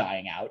Bruce is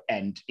dying out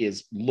and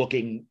is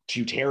looking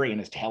to Terry and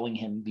is telling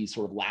him these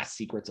sort of last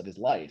secrets of his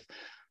life.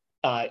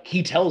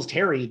 He tells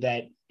Terry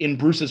that in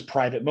Bruce's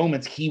private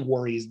moments, he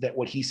worries that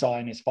what he saw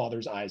in his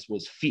father's eyes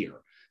was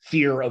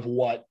fear of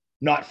what,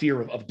 not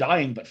fear of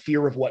dying, but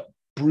fear of what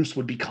Bruce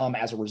would become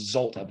as a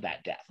result of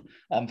that death.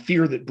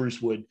 Fear that Bruce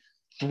would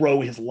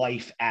throw his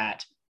life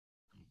at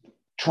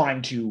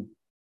trying to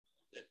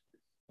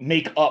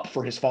make up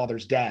for his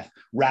father's death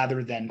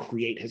rather than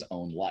create his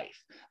own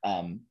life.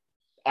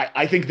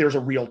 I think there's a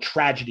real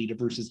tragedy to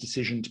Bruce's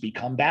decision to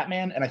become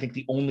Batman. And I think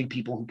the only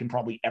people who can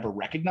probably ever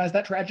recognize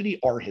that tragedy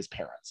are his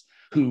parents,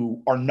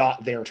 who are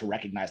not there to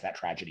recognize that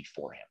tragedy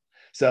for him.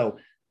 So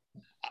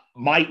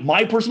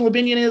my personal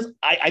opinion is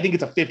I think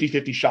it's a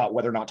 50-50 shot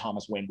whether or not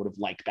Thomas Wayne would have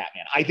liked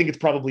Batman. I think it's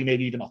probably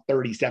maybe even a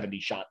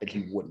 30-70 shot that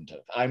he wouldn't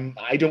have.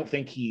 I don't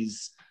think he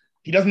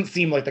doesn't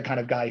seem like the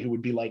kind of guy who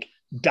would be like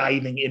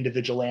diving into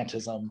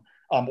vigilantism,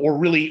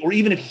 or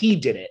even if he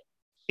did it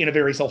in a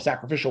very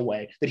self-sacrificial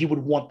way, that he would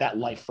want that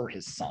life for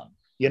his son,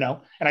 And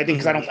I think,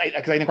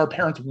 because I think our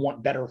parents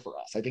want better for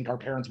us. I think our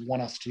parents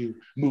want us to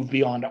move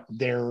beyond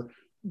their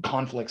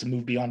conflicts,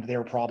 move beyond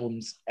their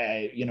problems,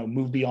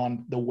 move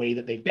beyond the way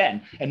that they've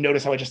been. And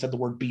notice how I just said the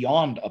word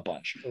beyond a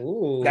bunch.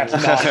 Ooh. That's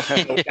not,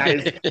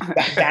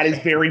 that is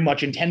very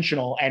much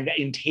intentional. And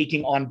in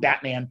taking on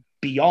Batman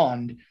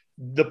Beyond,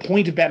 the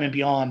point of Batman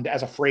Beyond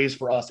as a phrase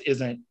for us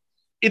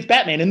it's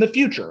Batman in the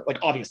future. Like,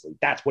 obviously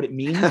that's what it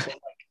means. But like,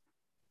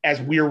 as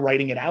we're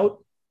writing it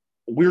out,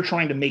 we're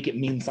trying to make it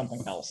mean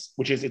something else,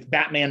 which is it's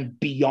Batman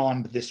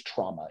beyond this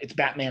trauma. It's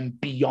Batman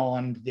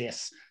beyond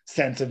this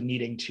sense of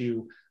needing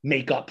to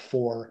make up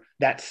for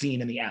that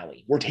scene in the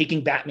alley. We're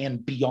taking Batman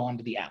beyond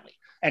the alley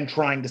and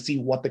trying to see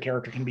what the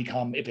character can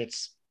become if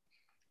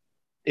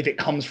it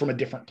comes from a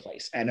different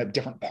place and a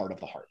different part of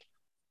the heart.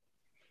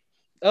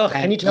 Oh,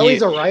 can you tell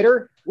he's a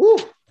writer? Woo!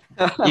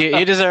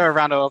 You deserve a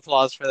round of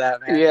applause for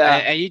that, man. Yeah.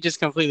 And you just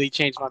completely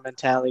changed my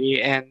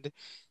mentality. And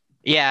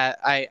yeah,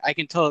 I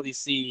can totally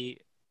see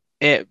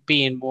it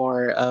being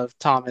more of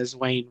Thomas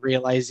Wayne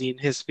realizing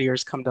his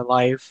fears come to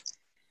life,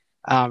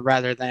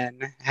 rather than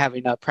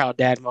having a proud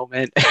dad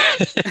moment.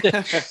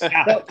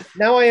 So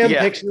now I am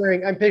Yeah.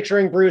 I'm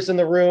picturing Bruce in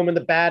the room and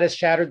the bat has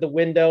shattered the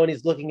window and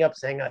he's looking up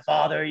saying,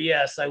 "Father,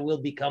 yes, I will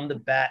become the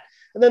bat."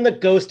 And then the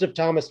ghost of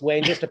Thomas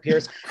Wayne just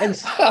appears and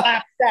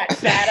slaps that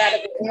bat out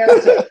of the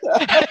air. So,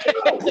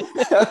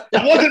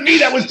 That wasn't me.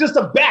 That was just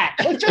a bat.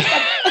 It's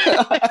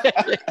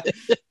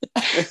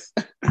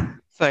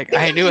like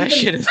I knew I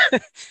should have.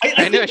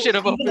 I knew I should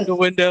have opened the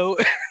window.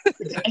 I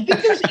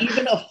think there's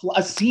even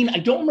a scene. I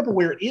don't remember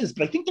where it is,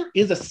 but I think there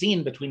is a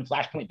scene between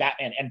Flashpoint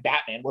Batman and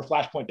Batman where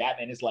Flashpoint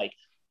Batman is like,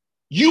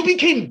 "You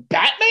became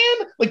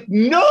Batman? Like,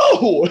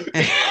 no!"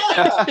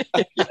 Like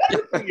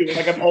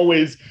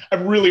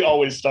I've really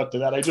always stuck to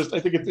that. I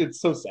think it's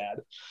so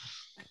sad.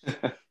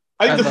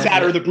 I think the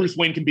sadder that Bruce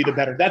Wayne can be, the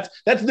better. That's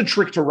the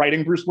trick to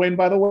writing Bruce Wayne,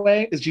 by the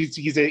way, is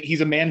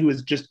he's a man who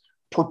is just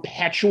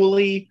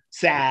perpetually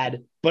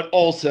sad, but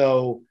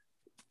also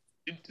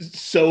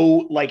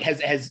so like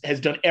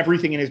has done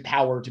everything in his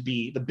power to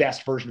be the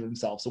best version of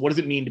himself. So what does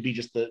it mean to be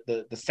just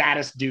the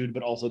saddest dude,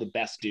 but also the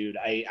best dude?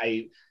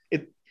 I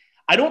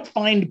don't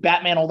find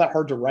Batman all that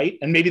hard to write,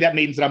 and maybe that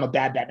means that I'm a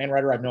bad Batman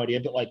writer. I have no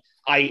idea, but like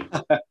he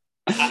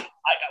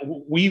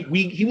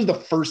was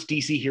the first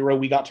DC hero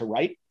we got to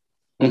write.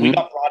 When we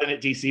got brought in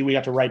at DC, we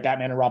got to write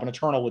Batman and Robin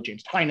Eternal with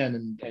James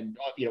Tynion and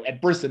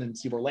Ed Brisson and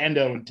Steve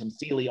Orlando and Tim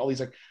Seeley, all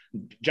these like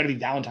Genevieve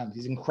Valentine,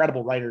 these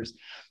incredible writers.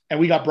 And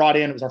we got brought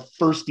in. It was our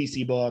first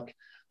DC book,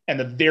 and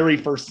the very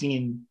first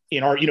scene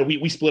in our,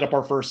 we split up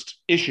our first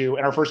issue,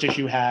 and our first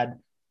issue had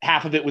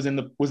half of it was in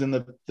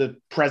the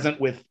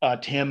present with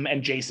Tim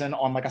and Jason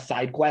on like a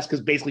side quest,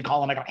 because basically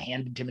Colin and I got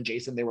handed Tim and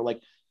Jason. They were like,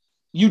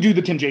 "You do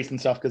the Tim Jason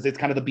stuff because it's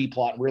kind of the B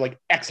plot." And we were like,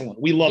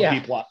 "Excellent, we love B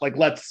plot. Like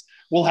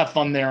we'll have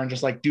fun there and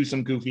just like do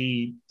some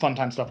goofy fun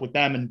time stuff with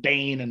them and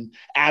Bane and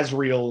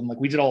Azrael, and like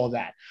we did all of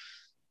that."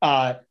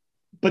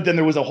 But then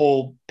there was a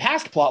whole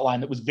past plot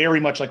line that was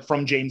very much like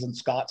from James and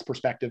Scott's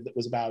perspective, that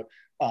was about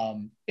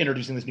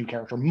introducing this new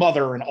character,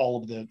 Mother, and all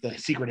of the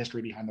secret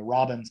history behind the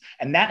Robins.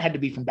 And that had to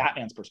be from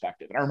Batman's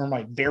perspective. And I remember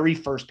my very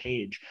first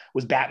page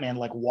was Batman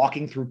like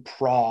walking through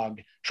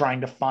Prague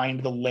trying to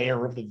find the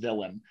lair of the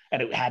villain.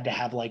 And it had to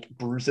have like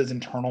Bruce's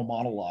internal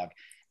monologue.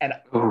 And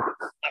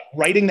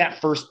writing that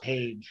first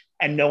page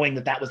and knowing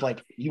that was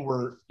like you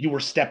were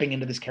stepping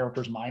into this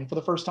character's mind for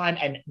the first time,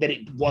 and that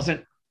it was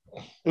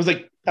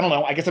like, I don't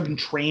know, I guess I've been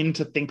trained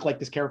to think like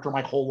this character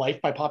my whole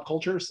life by pop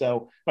culture.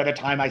 So by the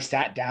time I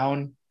sat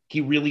down, he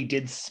really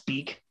did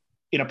speak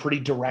in a pretty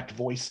direct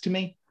voice to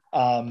me.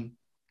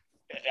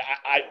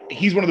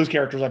 He's one of those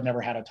characters I've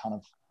never had a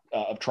ton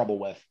of trouble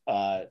with,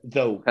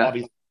 though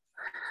obviously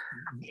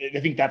I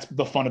think that's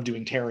the fun of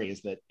doing Terry,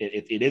 is that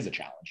it is a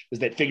challenge, is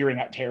that figuring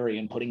out Terry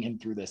and putting him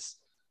through this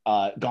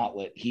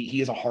gauntlet,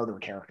 he is a harder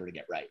character to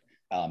get right,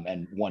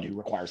 and one who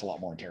requires a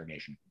lot more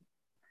interrogation.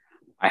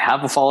 I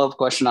have a follow-up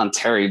question on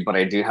Terry, but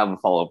I do have a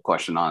follow-up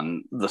question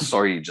on the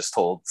story you just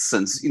told,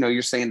 since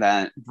you're saying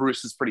that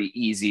Bruce is pretty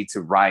easy to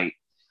write.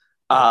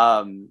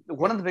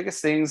 One of the biggest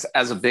things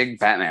as a big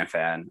Batman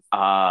fan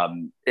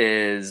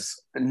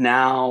is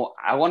now,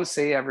 I want to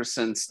say ever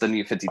since the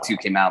New 52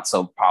 came out,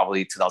 so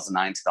probably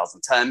 2009,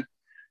 2010,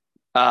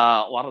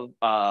 a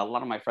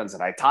lot of my friends that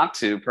I talk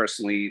to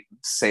personally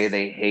say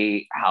they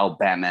hate how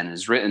Batman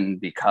is written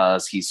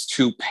because he's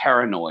too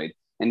paranoid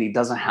and he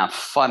doesn't have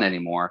fun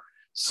anymore.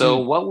 So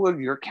what would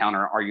your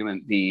counter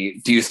argument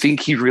be? Do you think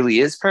he really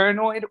is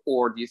paranoid,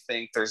 or do you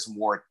think there's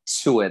more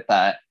to it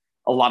that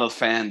a lot of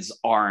fans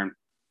aren't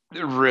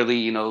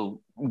really,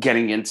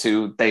 getting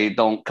into? They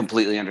don't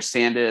completely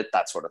understand it,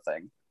 that sort of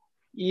thing.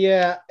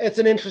 Yeah, it's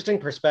an interesting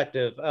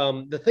perspective.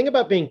 The thing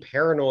about being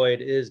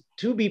paranoid is,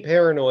 to be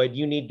paranoid,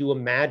 you need to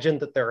imagine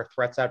that there are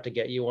threats out to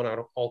get you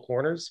on all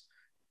corners.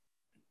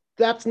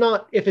 That's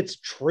not, if it's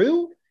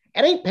true,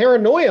 it ain't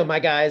paranoia, my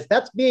guys.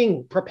 That's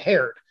being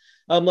prepared.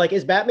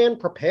 Is Batman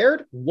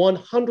prepared?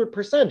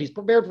 100%. He's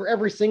prepared for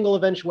every single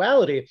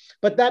eventuality.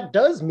 But that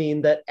does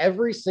mean that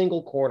every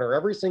single corner,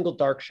 every single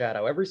dark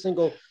shadow, every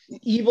single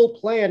evil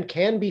plan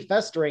can be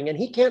festering, and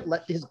he can't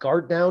let his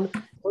guard down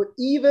for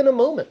even a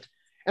moment.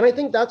 And I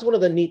think that's one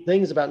of the neat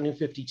things about New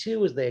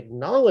 52 is they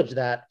acknowledge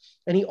that.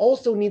 And he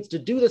also needs to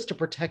do this to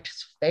protect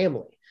his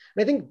family.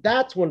 And I think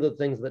that's one of the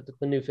things that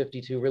the New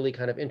 52 really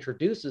kind of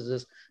introduces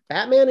is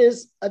Batman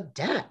is a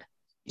dad.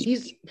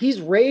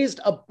 He's raised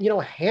a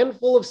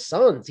handful of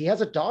sons. He has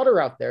a daughter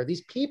out there.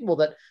 These people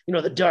that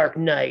the Dark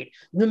Knight,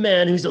 the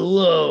man who's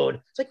alone.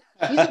 It's like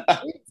he's a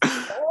kid.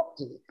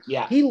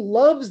 Yeah, he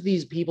loves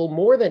these people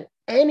more than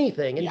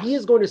anything, and he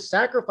is going to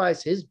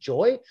sacrifice his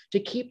joy to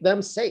keep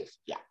them safe.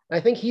 Yeah, I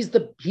think he's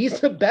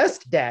the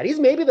best dad. He's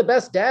maybe the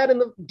best dad in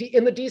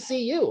the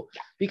DCU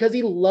because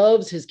he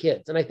loves his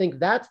kids, and I think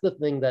that's the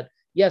thing that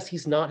yes,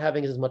 he's not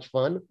having as much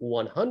fun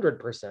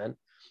 100%.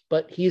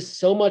 But he's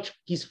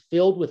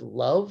filled with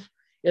love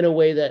in a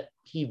way that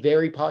he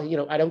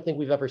I don't think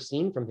we've ever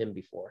seen from him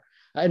before.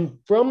 And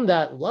from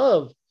that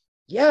love,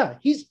 yeah,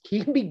 he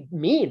can be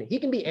mean, he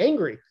can be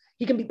angry,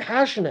 he can be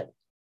passionate,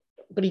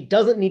 but he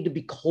doesn't need to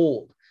be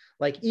cold.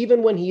 Like,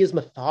 even when he is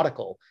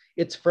methodical,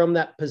 it's from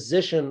that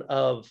position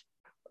of,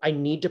 I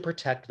need to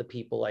protect the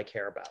people I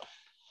care about.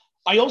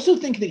 I also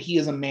think that he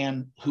is a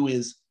man who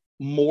is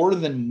more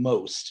than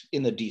most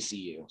in the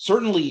DCU.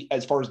 Certainly,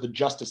 as far as the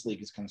Justice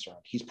League is concerned,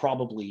 he's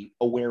probably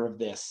aware of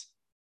this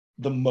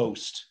the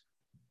most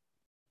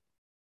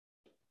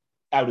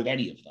out of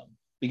any of them,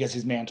 because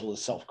his mantle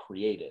is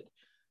self-created,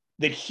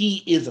 that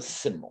he is a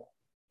symbol,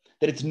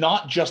 that it's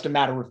not just a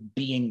matter of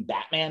being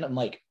Batman and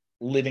like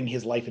living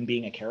his life and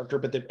being a character,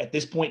 but that at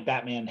this point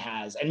Batman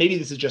has, and maybe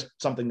this is just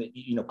something that,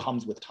 you know,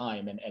 comes with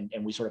time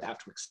and we sort of have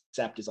to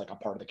accept as like a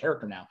part of the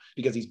character now,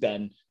 because he's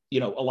been,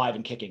 you know, alive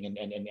and kicking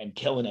and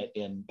killing it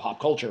in pop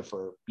culture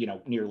for, you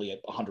know, nearly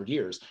 100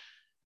 years,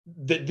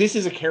 that this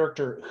is a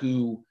character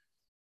who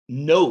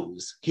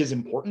knows his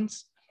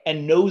importance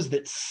and knows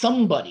that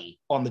somebody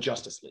on the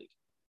Justice League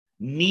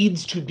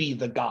needs to be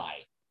the guy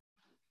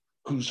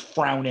who's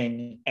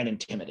frowning and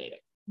intimidating.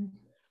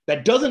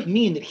 That doesn't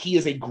mean that he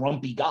is a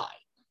grumpy guy.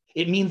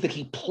 It means that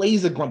he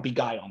plays a grumpy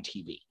guy on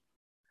TV,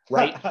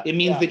 right? It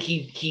means that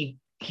he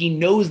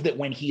knows that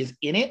when he is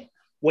in it,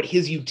 what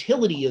his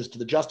utility is to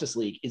the Justice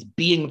League is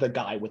being the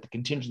guy with the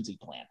contingency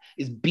plan,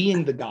 is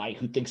being the guy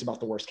who thinks about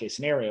the worst case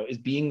scenario, is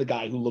being the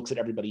guy who looks at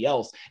everybody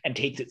else and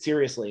takes it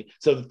seriously,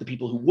 so that the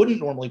people who wouldn't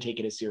normally take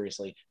it as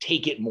seriously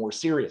take it more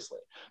seriously.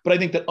 But I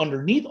think that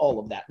underneath all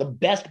of that, the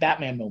best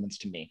Batman moments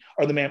to me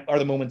are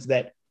the moments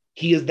that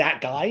he is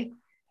that guy,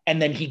 and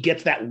then he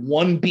gets that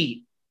one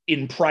beat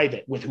in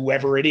private with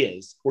whoever it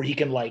is, where he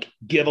can like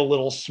give a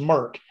little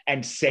smirk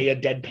and say a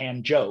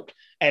deadpan joke,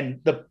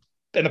 and the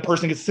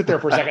person can sit there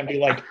for a second and be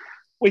like,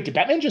 wait, did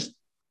Batman just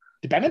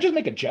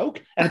make a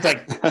joke? And it's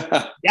like,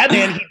 yeah,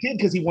 man, he did,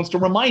 because he wants to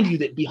remind you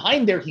that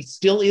behind there, he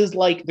still is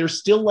like, there's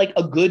still like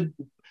a good,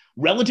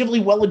 relatively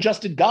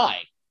well-adjusted guy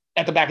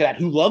at the back of that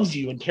who loves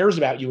you and cares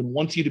about you and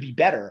wants you to be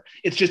better.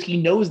 It's just,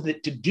 he knows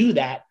that to do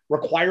that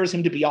requires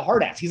him to be a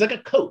hard ass. He's like a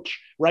coach,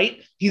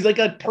 right? He's like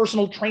a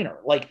personal trainer.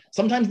 Like,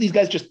 sometimes these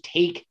guys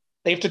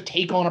they have to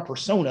take on a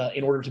persona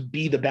in order to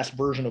be the best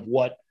version of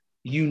what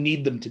you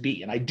need them to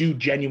be. And I do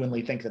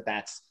genuinely think that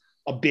that's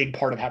a big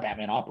part of how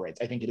Batman operates.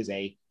 I think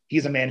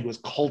he's a man who has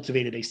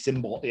cultivated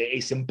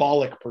a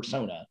symbolic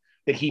persona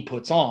that he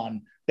puts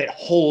on, that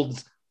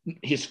holds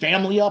his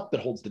family up, that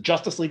holds the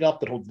Justice League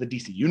up, that holds the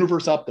DC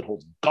universe up, that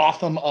holds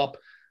Gotham up.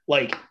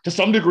 Like, to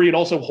some degree, it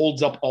also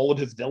holds up all of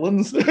his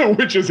villains,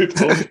 which is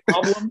its own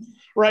problem,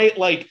 right?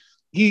 Like,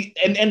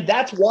 and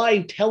that's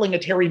why telling a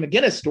Terry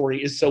McGinnis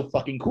story is so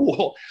fucking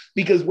cool,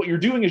 because what you're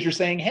doing is you're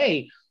saying,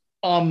 hey,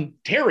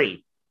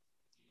 Terry,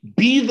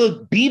 be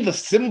the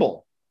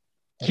symbol,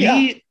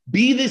 be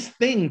this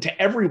thing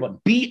to everyone,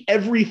 be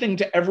everything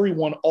to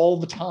everyone all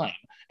the time.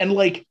 And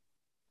like,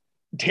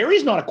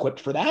 Terry's not equipped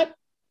for that.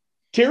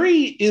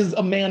 Terry is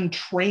a man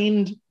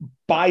trained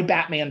by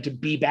Batman to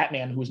be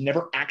Batman, who's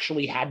never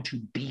actually had to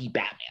be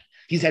Batman.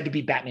 He's had to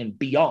be Batman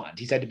Beyond.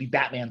 He's had to be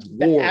Batman's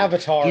ward.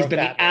 He's been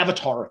the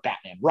avatar of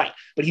Batman, right?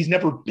 But he's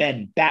never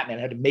been Batman.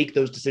 Had to make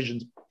those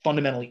decisions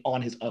fundamentally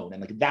on his own.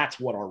 And like, that's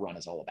what our run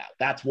is all about.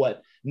 That's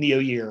what Neo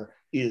Year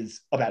is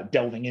about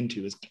delving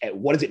into, is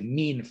what does it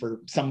mean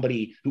for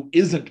somebody who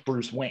isn't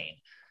Bruce Wayne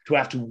to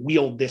have to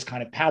wield this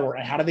kind of power,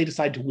 and how do they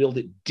decide to wield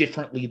it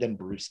differently than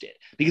Bruce did?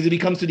 Because if he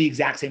comes to the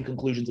exact same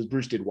conclusions as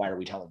Bruce did, why are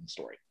we telling the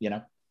story, you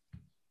know?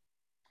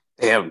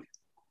 Damn.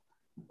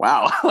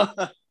 Wow.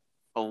 I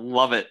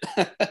love it.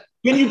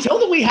 Can you tell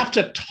that we have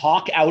to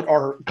talk out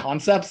our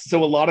concepts?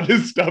 So a lot of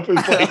this stuff is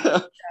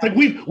like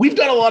we've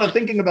done a lot of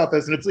thinking about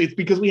this, and it's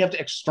because we have to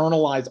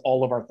externalize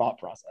all of our thought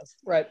process,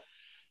 right?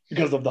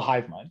 Because of the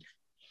hive mind.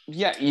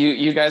 Yeah,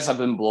 you guys have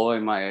been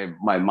blowing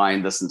my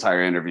mind this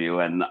entire interview,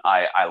 and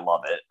I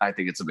love it. I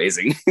think it's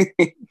amazing. So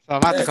I'm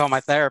about to call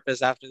my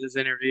therapist after this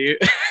interview.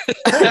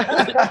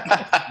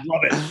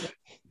 Love it.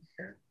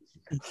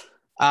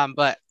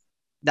 But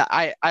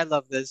I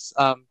love this.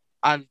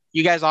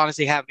 You guys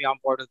honestly have me on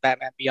board with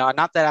Batman Beyond.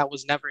 Not that I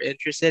was never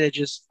interested. It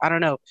just, I don't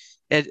know.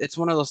 It's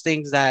one of those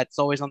things that's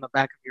always on the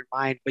back of your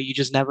mind, but you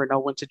just never know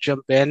when to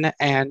jump in.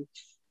 And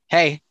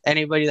hey,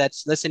 anybody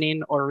that's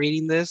listening or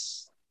reading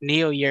this,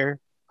 Neo Year,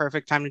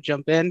 perfect time to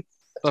jump in.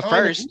 But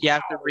first, you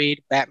have to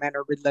read Batman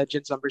Urban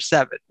Legends number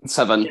 7.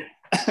 7.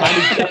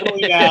 I'm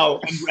definitely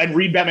now and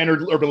read Batman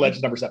Urban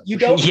Legends number 7. You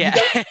don't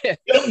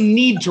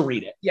need to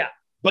read it. Yeah.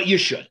 But you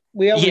should.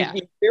 We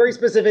very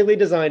specifically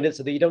designed it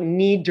so that you don't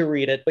need to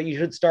read it, but you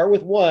should start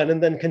with 1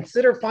 and then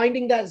consider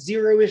finding that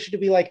 0 issue to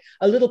be like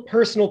a little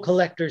personal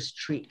collector's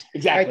treat.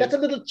 Exactly. Right? That's a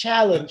little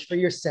challenge for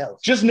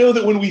yourself. Just know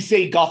that when we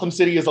say Gotham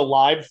City is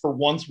alive, for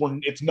once,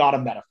 it's not a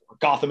metaphor.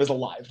 Gotham is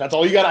alive. That's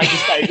all you got. I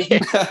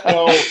just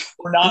know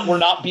we're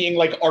not being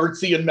like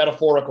artsy and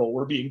metaphorical.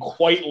 We're being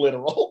quite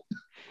literal.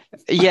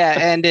 Yeah,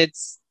 and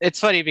it's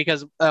funny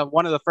because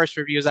one of the first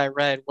reviews I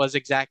read was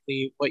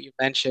exactly what you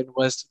mentioned.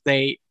 Was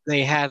they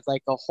had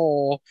like a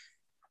whole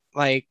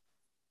like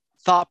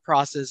thought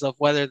process of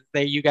whether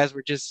you guys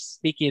were just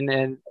speaking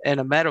in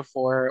a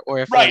metaphor or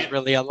if it Right. was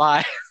really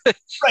alive.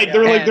 Right.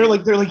 Yeah. They're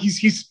like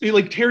he's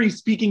like Terry's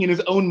speaking in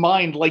his own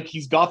mind like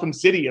he's Gotham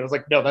City. And I was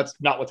like, no, that's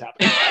not what's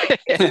happening.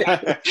 That's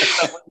not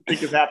what you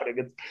think is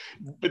happening.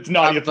 It's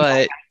not.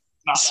 But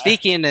not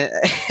speaking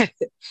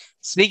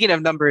speaking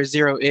of number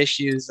zero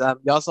issues,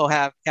 you also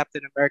have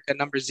Captain America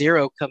number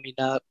zero coming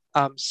up.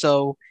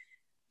 So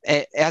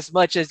as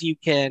much as you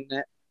can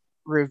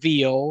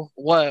reveal,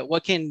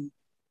 what can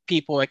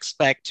people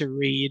expect to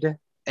read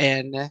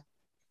in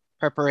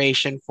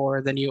preparation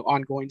for the new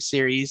ongoing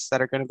series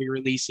that are going to be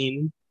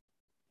releasing?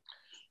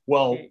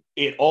 Well,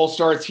 it all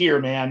starts here,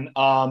 man.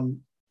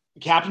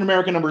 Captain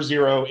America number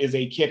zero is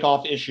a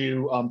kickoff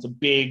issue. It's a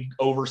big,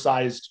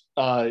 oversized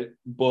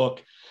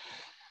book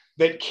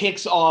that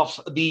kicks off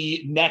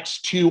the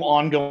next two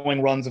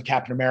ongoing runs of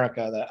Captain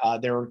America.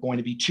 There are going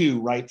to be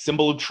two, right?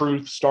 Symbol of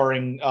Truth,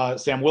 starring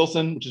Sam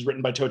Wilson, which is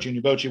written by Tochi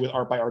Nuvochi with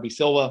art by R.B.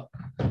 Silva,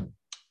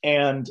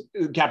 and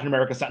Captain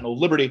America Sentinel of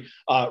Liberty,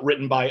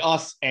 written by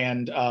us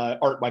and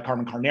art by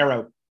Carmen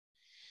Carnero.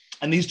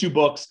 And these two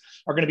books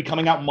are going to be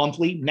coming out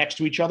monthly next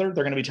to each other.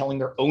 They're going to be telling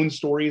their own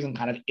stories and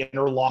kind of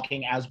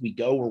interlocking as we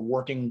go. We're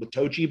working with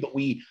Tochi, but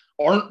we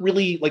aren't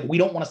really like, we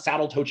don't want to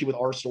saddle Tochi with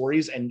our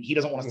stories, and he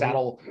doesn't want to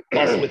saddle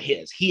us with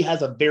his. He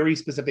has a very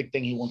specific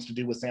thing he wants to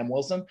do with Sam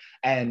Wilson,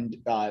 and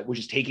which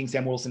is taking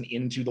Sam Wilson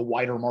into the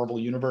wider Marvel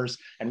universe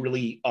and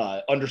really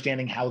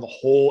understanding how the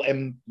whole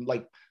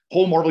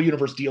Marvel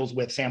universe deals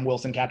with Sam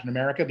Wilson, Captain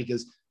America,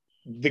 because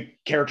the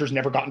character's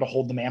never gotten to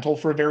hold the mantle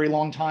for a very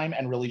long time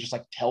and really just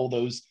like tell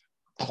those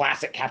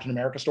classic Captain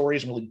America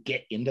stories and really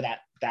get into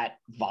that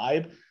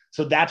vibe.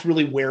 So that's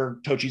really where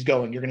Tochi's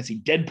going. You're going to see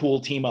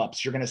Deadpool team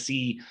ups. You're going to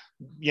see,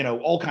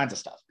 all kinds of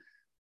stuff.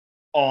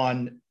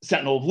 On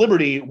Sentinel of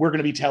Liberty, we're going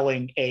to be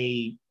telling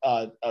a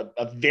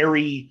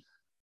very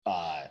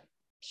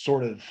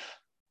sort of,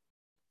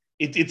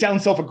 it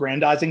sounds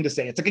self-aggrandizing to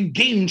say it's like a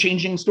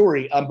game-changing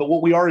story. But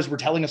what we are is we're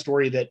telling a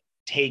story that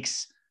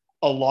takes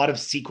a lot of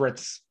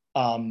secrets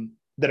that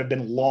have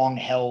been long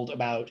held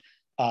about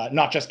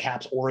not just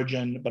Cap's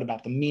origin, but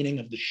about the meaning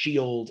of the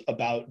shield,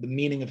 about the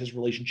meaning of his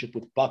relationship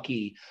with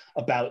Bucky,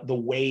 about the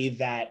way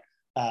that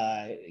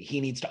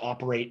he needs to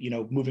operate,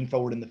 moving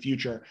forward in the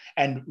future,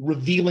 and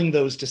revealing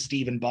those to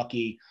Steve and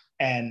Bucky,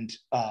 and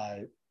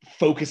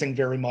focusing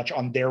very much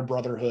on their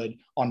brotherhood,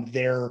 on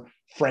their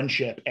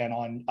friendship, and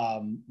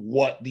on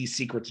what these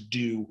secrets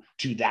do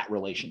to that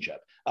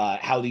relationship,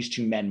 how these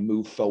two men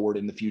move forward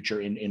in the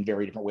future in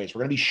very different ways.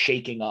 We're going to be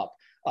shaking up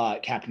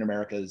Captain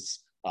America's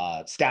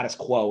status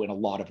quo in a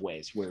lot of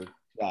ways, where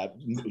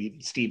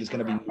Steve is going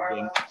to be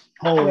moving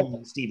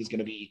home, Steve is going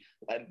to be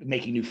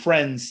making new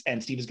friends,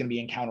 and Steve is going to be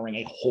encountering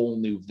a whole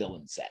new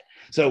villain set.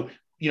 So,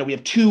 we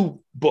have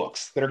two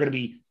books that are going to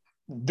be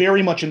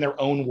very much in their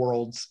own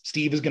worlds.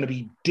 Steve is going to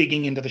be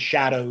digging into the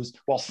shadows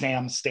while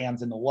Sam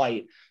stands in the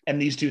light.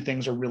 And these two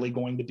things are really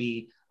going to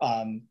be,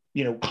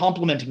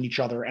 complementing each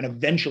other and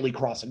eventually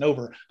crossing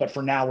over. But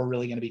for now, we're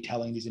really going to be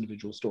telling these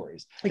individual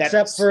stories.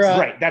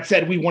 That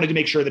said, we wanted to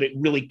make sure that it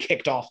really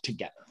kicked off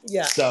together.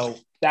 Yeah. So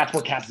that's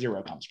where Cap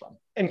Zero comes from.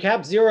 And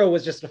Cap Zero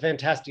was just a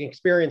fantastic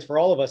experience for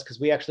all of us because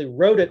we actually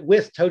wrote it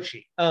with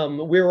Tochi.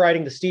 We were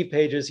writing the Steve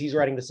pages, he's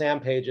writing the Sam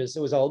pages. It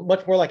was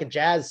much more like a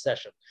jazz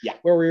session,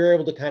 where we were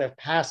able to kind of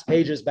pass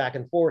pages back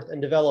and forth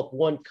and develop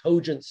one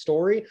cogent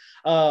story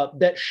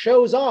that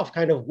shows off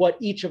kind of what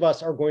each of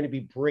us are going to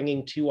be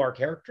bringing to our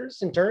characters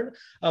in turn,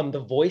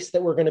 the voice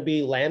that we're going to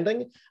be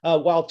landing,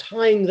 while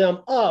tying them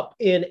up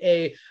in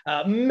a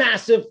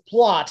massive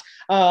plot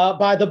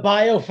by the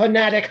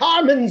biofanatic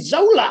Harmon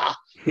Zola.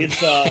 It's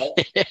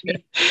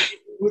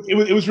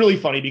it was really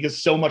funny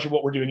because so much of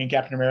what we're doing in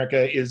Captain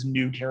America is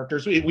new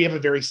characters. We have a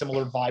very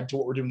similar vibe to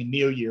what we're doing in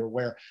Neo Year,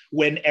 where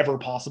whenever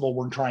possible,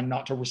 we're trying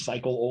not to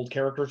recycle old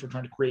characters. We're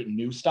trying to create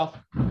new stuff,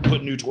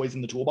 put new toys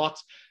in the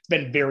toolbox. It's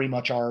been very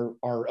much our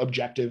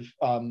objective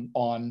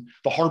on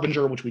The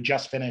Harbinger, which we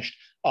just finished,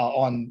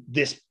 on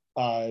this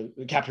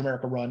Captain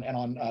America run, and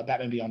on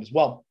Batman Beyond as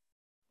well.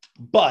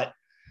 But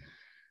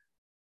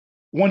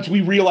once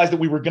we realized that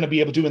we were going to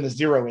be able to do in the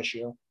Zero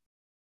issue,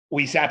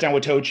 we sat down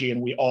with Tochi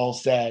and we all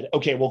said,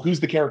 okay, well, who's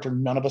the character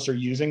none of us are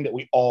using that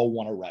we all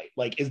want to write?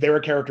 Like, is there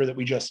a character that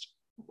we just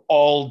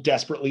all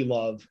desperately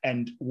love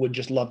and would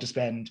just love to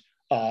spend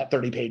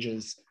 30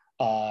 pages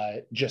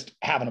just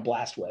having a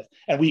blast with?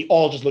 And we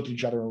all just looked at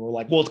each other and were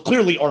like, well, it's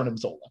clearly Arnim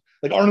Zola.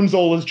 Like, Arnim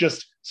Zola is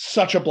just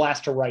such a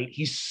blast to write.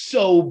 He's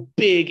so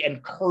big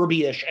and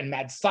Kirby-ish and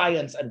mad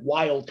science and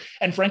wild.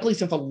 And frankly,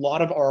 since a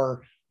lot of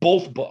our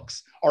both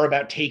books are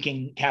about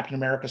taking Captain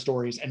America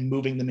stories and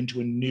moving them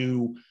into a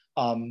new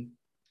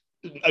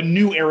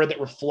era that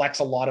reflects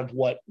a lot of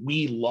what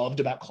we loved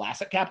about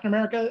classic Captain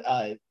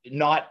America.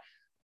 Not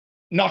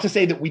to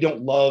say that we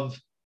don't love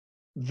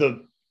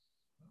the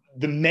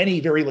many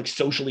very like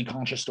socially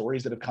conscious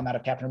stories that have come out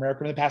of Captain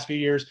America in the past few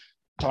years.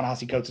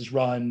 Ta-Nehisi Coates'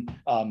 run,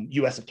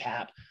 US of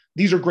Cap.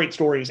 These are great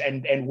stories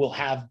and will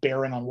have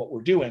bearing on what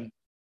we're doing.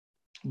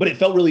 But it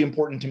felt really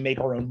important to make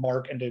our own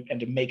mark and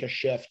to make a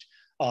shift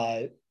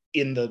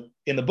in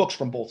the books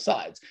from both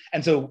sides.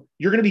 And so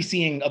you're going to be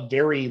seeing a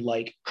very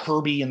like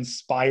Kirby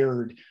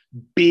inspired,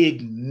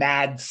 big,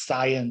 mad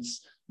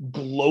science,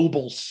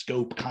 global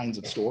scope kinds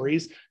of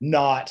stories,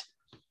 not,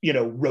 you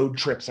know, road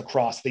trips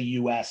across the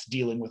US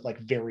dealing with like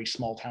very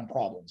small town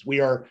problems. We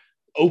are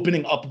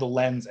opening up the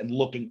lens and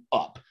looking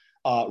up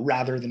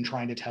rather than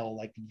trying to tell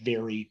like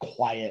very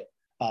quiet.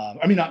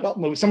 I mean, not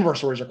some of our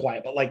stories are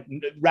quiet, but like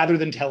rather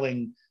than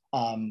telling,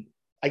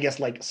 I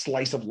guess, like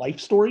slice of life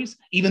stories,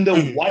 even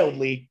though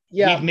wildly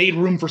we've made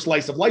room for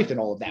slice of life in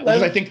all of that, which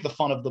is, I think, the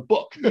fun of the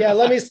book.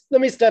 Let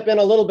me step in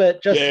a little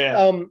bit. Just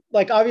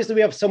like, obviously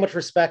we have so much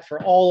respect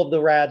for all of the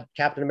rad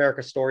Captain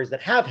America stories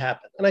that have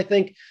happened. And I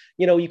think,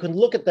 you know, you can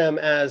look at them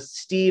as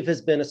Steve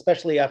has been,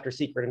 especially after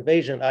Secret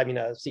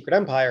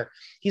Empire,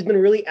 he's been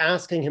really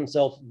asking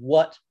himself,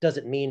 what does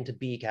it mean to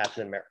be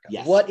Captain America?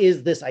 Yes. What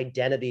is this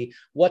identity?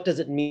 What does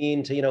it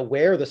mean to, you know,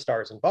 wear the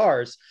stars and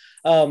bars?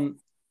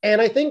 And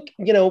I think,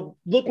 you know,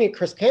 looking at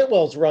Chris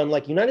Cantwell's run,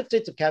 like United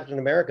States of Captain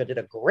America did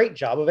a great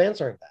job of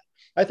answering that.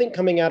 I think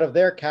coming out of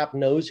there, Cap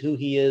knows who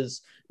he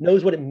is,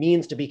 knows what it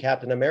means to be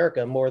Captain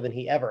America more than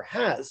he ever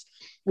has,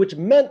 which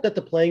meant that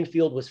the playing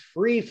field was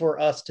free for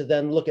us to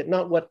then look at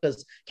not what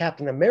does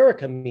Captain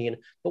America mean,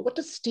 but what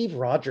does Steve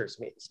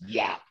Rogers mean?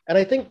 Yeah. And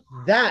I think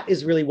that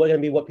is really going to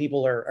be what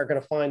people are going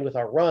to find with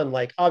our run.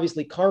 Like,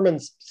 obviously,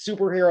 Carmen's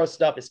superhero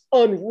stuff is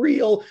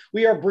unreal.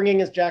 We are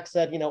bringing, as Jack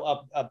said, you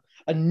know,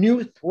 a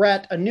new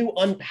threat, a new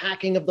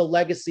unpacking of the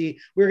legacy.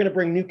 We're going to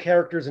bring new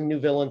characters and new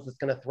villains that's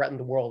going to threaten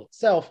the world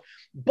itself.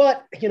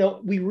 But, you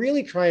know, we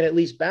really try and at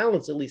least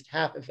balance at least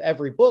half of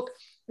every book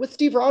with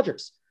Steve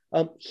Rogers.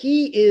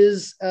 He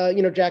is,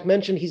 you know, Jack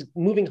mentioned he's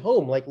moving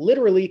home. Like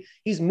literally,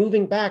 he's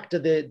moving back to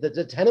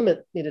the tenement,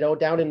 you know,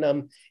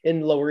 down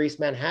in Lower East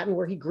Manhattan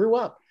where he grew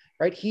up.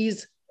 Right?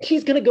 He's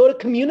going to go to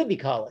community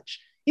college.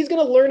 He's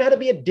going to learn how to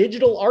be a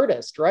digital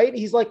artist, right?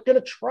 He's like going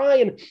to try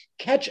and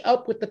catch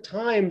up with the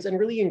times and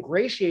really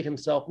ingratiate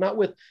himself, not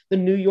with the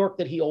New York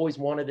that he always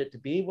wanted it to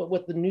be, but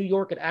with the New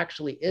York it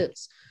actually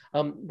is.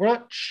 We're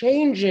not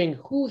changing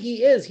who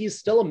he is. He's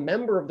still a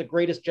member of the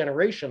greatest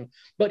generation,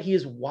 but he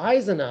is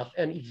wise enough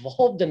and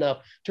evolved enough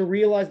to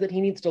realize that he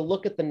needs to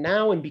look at the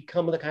now and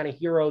become the kind of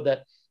hero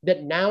that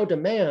now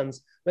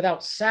demands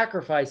without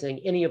sacrificing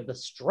any of the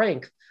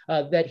strength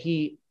that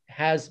he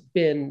has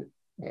been,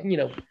 you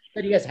know,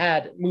 that he has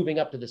had moving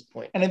up to this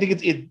point. And I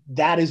think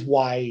that is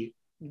why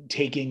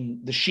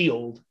taking the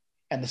shield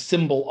and the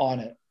symbol on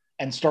it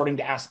and starting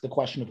to ask the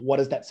question of what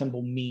does that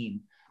symbol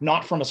mean,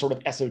 not from a sort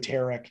of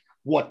esoteric,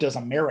 what does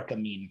America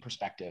mean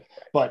perspective,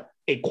 but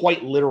a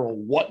quite literal,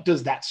 what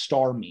does that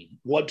star mean?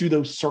 What do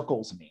those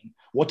circles mean?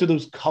 What do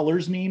those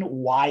colors mean?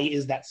 Why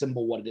is that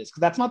symbol what it is?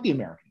 Because that's not the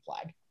American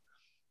flag.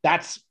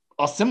 That's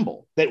a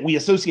symbol that we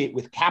associate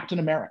with Captain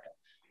America.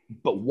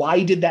 But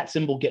why did that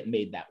symbol get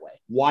made that way?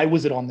 Why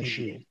was it on the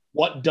shield?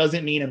 What does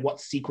it mean and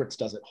what secrets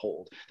does it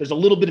hold? There's a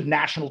little bit of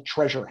national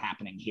treasure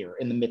happening here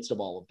in the midst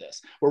of all of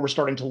this, where we're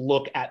starting to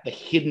look at the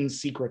hidden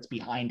secrets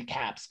behind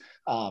Cap's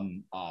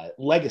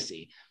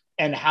legacy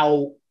and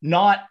how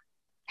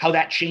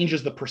that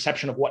changes the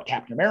perception of what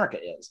Captain America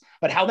is,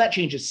 but how that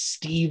changes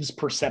Steve's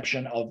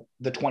perception of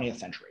the 20th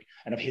century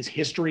and of his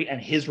history and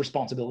his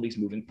responsibilities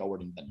moving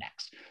forward in the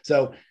next.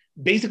 So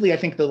basically, I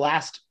think the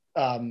last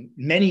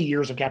many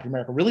years of Captain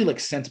America, really like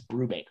since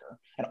Brubaker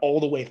and all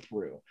the way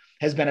through,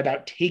 has been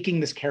about taking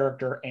this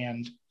character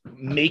and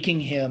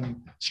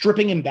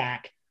stripping him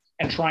back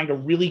and trying to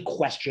really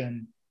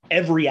question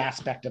every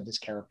aspect of this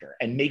character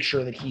and make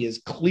sure that he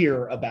is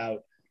clear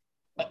about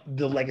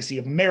the legacy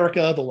of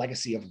America, the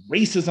legacy of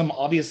racism,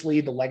 obviously,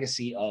 the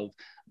legacy of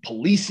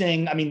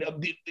policing. I mean,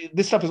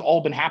 this stuff has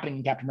all been happening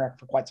in Captain America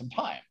for quite some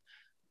time.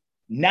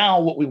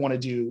 Now what we want to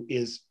do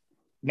is,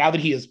 now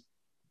that he has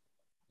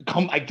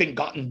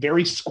gotten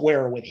very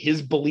square with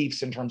his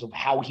beliefs in terms of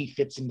how he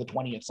fits in the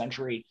 20th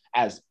century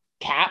as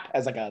Cap,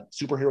 as like a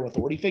superhero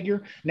authority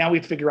figure. Now we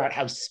have to figure out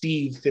how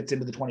Steve fits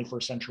into the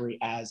 21st century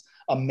as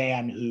a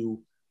man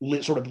who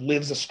sort of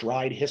lives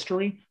astride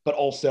history, but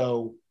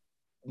also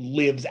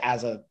lives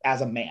as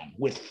a man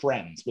with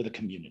friends, with a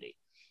community.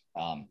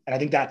 And I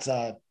think that's,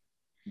 it's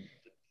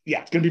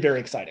going to be very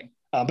exciting.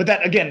 But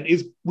that, again,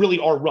 is really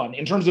our run.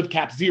 In terms of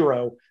Cap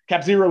Zero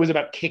is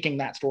about kicking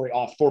that story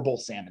off for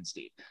both Sam and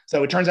Steve.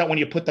 So it turns out when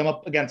you put them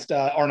up against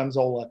Arnim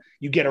Zola,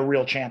 you get a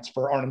real chance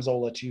for Arnim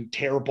Zola to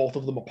tear both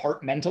of them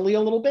apart mentally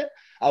a little bit,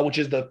 which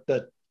is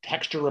the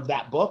texture of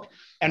that book,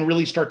 and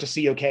really start to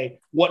see, okay,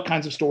 what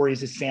kinds of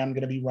stories is Sam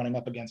going to be running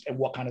up against, and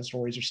what kind of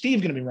stories are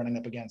Steve going to be running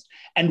up against,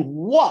 and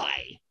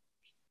why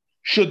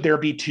should there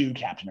be two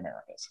Captain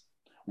Americas?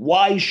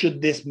 Why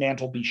should this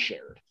mantle be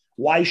shared?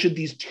 Why should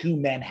these two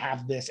men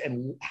have this,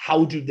 and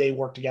how do they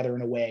work together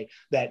in a way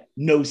that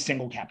no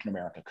single Captain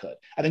America could?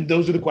 I think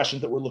those are the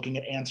questions that we're looking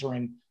at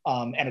answering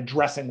and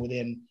addressing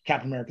within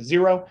Captain America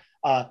Zero.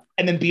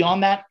 And then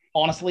beyond that,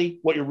 honestly,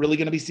 what you're really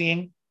going to be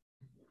seeing,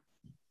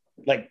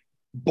 like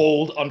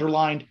bold,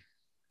 underlined,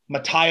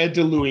 Mattia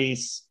De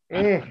Luis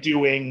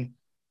doing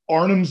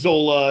Arnim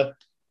Zola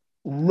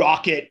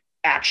rocket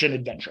action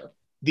adventure.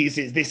 this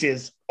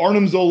is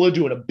Arnim Zola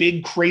doing a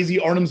big, crazy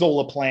Arnim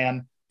Zola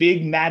plan,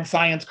 big mad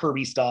science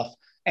Kirby stuff,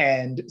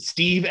 and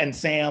Steve and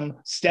Sam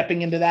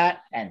stepping into that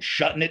and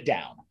shutting it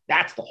down.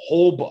 That's the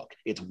whole book.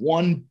 It's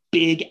one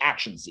big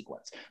action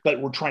sequence,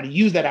 but we're trying to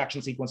use that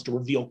action sequence to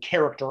reveal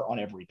character on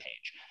every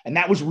page. And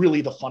that was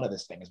really the fun of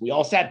this thing, is we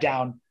all sat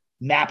down,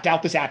 mapped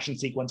out this action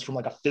sequence from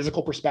like a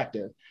physical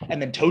perspective. And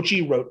then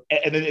Tochi wrote,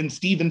 and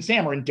Steve and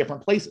Sam are in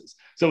different places.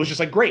 So it was just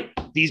like, great,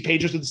 these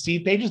pages are the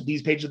Steve pages,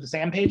 these pages are the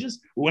Sam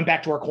pages. We went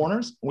back to our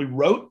corners, and we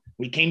wrote,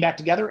 we came back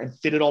together and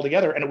fit it all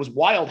together. And it was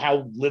wild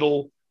how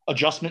little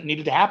adjustment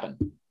needed to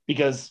happen,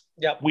 because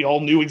we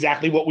all knew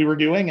exactly what we were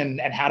doing and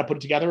how to put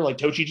it together. Like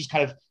Tochi just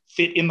kind of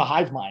fit in the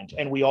hive mind,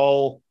 and we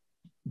all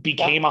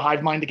became a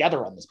hive mind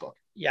together on this book.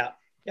 Yeah.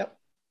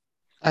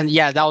 And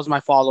yeah, that was my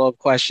follow-up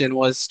question,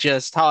 was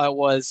just how it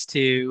was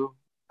to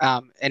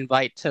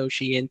invite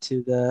Toshi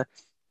into the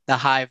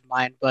hive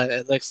mind, but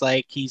it looks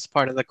like he's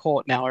part of the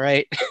cult now,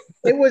 right?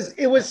 It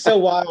was so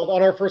wild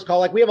on our first call.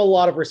 Like, we have a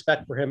lot of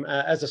respect for him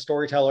as a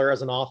storyteller,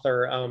 as an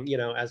author,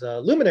 as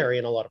a luminary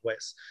in a lot of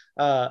ways.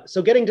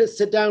 So getting to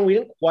sit down, we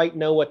didn't quite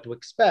know what to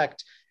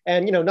expect.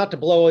 And, not to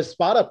blow his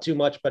spot up too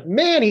much, but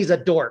man, he's a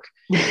dork.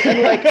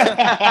 And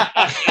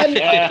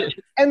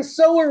and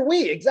so are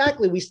we.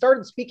 Exactly. We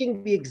started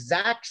speaking the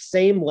exact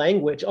same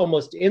language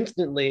almost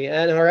instantly.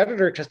 And our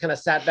editor just kind of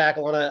sat back.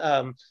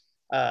 Alana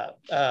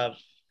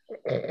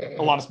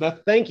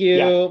Smith. Thank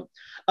you.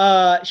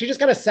 Yeah. She just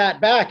kind of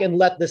sat back and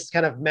let this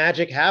kind of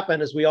magic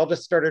happen as we all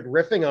just started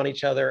riffing on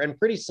each other. And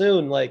pretty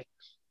soon,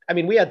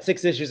 we had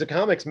 6 issues of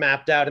comics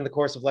mapped out in the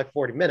course of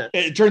 40 minutes.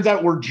 It turns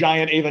out we're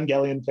giant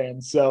Evangelion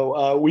fans.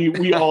 So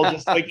we all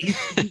just like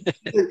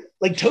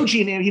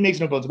Tochi, and he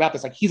makes no bones about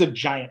this. Like, he's a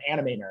giant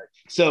anime nerd.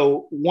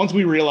 So once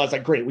we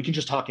realized, great, we can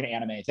just talk in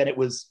anime, then it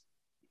was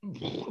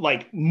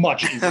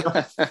much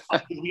easier.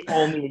 We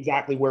all knew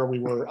exactly where we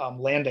were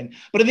landing.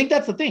 But I think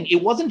that's the thing.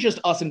 It wasn't just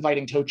us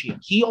inviting Tochi in.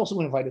 He also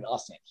invited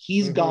us in.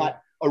 He's got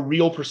a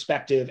real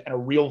perspective and a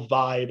real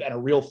vibe and a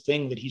real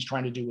thing that he's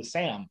trying to do with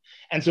Sam.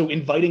 And so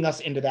inviting us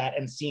into that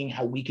and seeing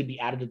how we could be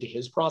added to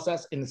his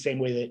process in the same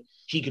way that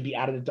he could be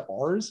added to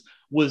ours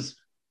was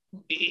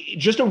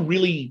just a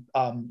really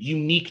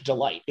unique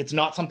delight. It's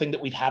not something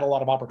that we've had a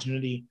lot of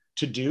opportunity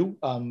to do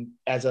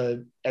as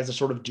a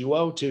sort of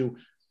duo, to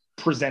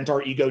present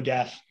our ego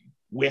death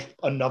with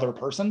another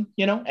person,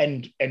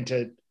 and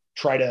to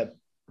try to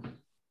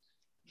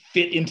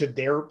fit into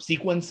their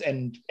sequence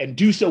and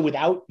do so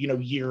without,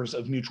 years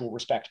of mutual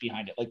respect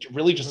behind it.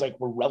 Really just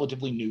we're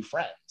relatively new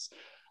friends.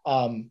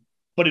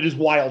 But it is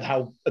wild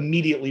how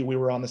immediately we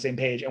were on the same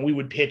page, and we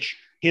would pitch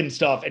him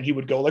stuff and he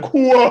would go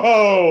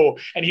whoa,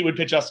 and he would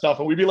pitch us stuff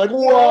and we'd be like,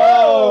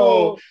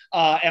 whoa.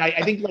 And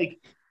I think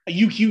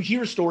you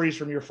hear stories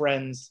from your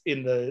friends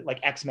in the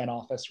X-Men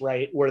office,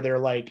 right? Where they're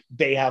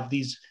they have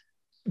these,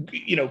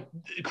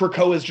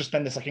 Krakoa has just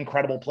been this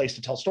incredible place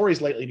to tell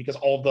stories lately, because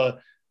all the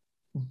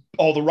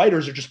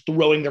writers are just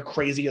throwing their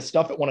craziest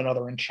stuff at one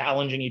another and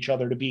challenging each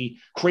other to be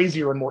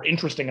crazier and more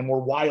interesting and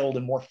more wild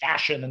and more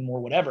fashion and more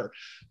whatever.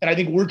 And I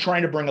think we're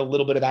trying to bring a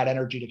little bit of that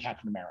energy to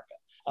Captain America,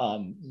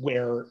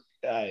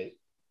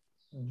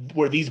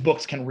 where these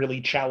books can really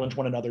challenge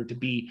one another to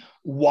be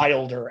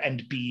wilder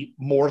and be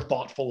more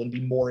thoughtful and be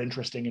more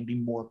interesting and be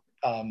more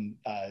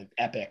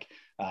epic.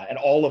 And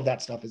all of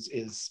that stuff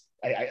is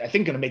I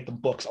think going to make the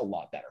books a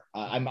lot better.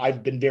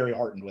 I've been very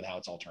heartened with how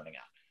it's all turning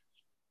out.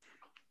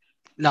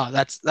 No,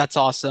 that's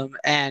awesome.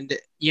 And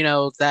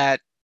that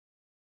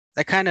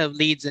kind of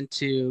leads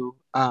into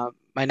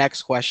my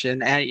next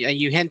question. And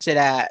you hinted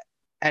at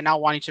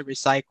not wanting to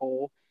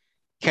recycle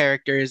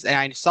characters, and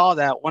I saw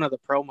that one of the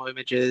promo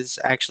images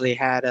actually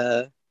had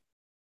a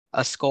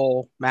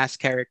Skull mask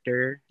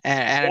character,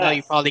 and I know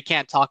you probably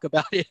can't talk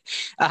about it,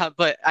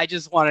 but I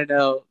just want to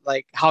know,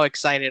 how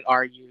excited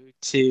are you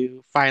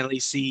to finally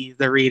see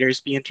the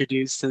readers be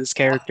introduced to this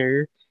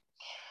character?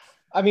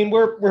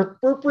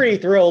 We're pretty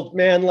thrilled,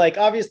 man.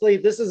 Obviously,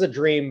 this is a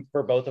dream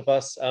for both of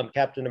us.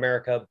 Captain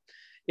America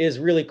is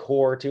really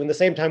core to. In the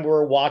same time,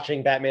 we're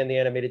watching Batman the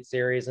Animated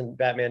Series and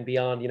Batman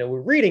Beyond.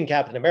 We're reading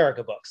Captain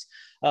America books.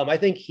 I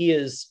think he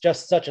is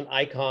just such an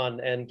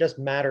icon and just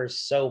matters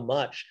so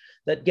much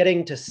that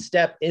getting to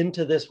step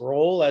into this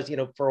role as,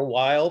 for a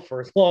while,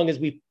 for as long as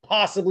we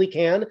possibly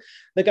can,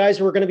 the guys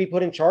who are going to be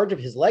put in charge of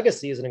his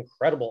legacy is an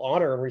incredible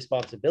honor and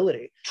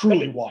responsibility.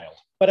 Truly wild.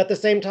 But at the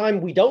same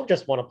time, we don't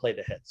just want to play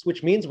the hits,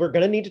 which means we're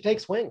going to need to take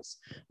swings.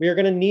 We are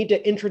going to need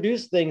to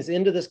introduce things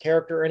into this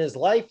character and his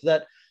life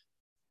that,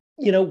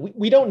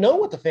 we don't know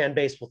what the fan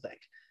base will think.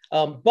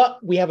 But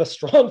we have a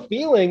strong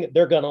feeling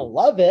they're going to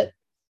love it.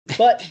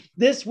 But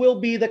this will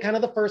be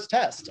the first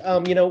test.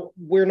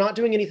 We're not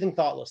doing anything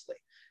thoughtlessly.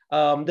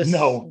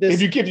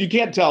 If you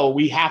can't tell,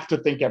 we have to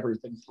think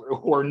everything through,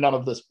 or none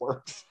of this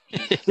works.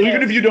 So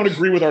even if you don't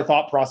agree with our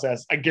thought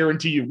process, I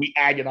guarantee you we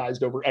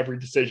agonized over every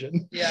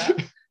decision. Yeah.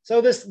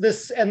 So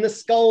this and the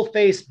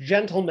skull-faced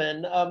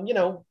gentleman,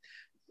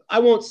 I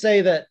won't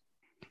say that.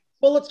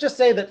 Well, let's just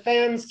say that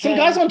fans. Some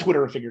guys on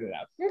Twitter have figured it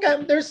out.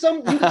 Okay, there's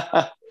some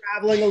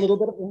traveling a little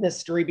bit of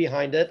mystery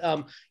behind it.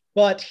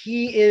 but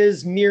he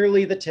is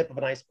merely the tip of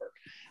an iceberg.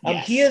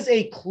 Yes. He is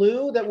a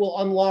clue that will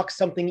unlock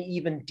something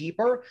even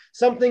deeper,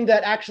 something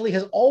that actually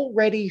has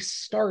already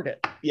started.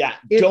 Yeah,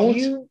 If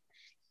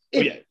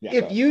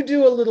you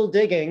do a little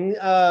digging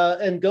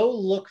and go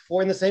look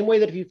for, in the same way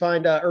that if you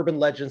find Urban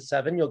Legends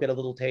 7, you'll get a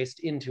little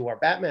taste into our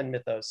Batman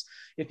mythos.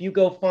 If you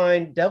go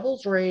find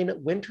Devil's Reign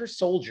Winter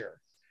Soldier,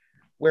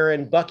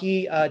 wherein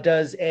Bucky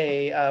does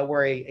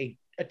where a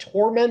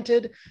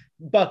tormented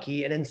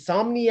Bucky, an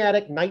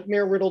insomniatic,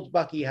 nightmare-riddled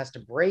Bucky, has to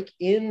break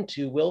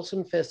into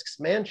Wilson Fisk's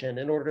mansion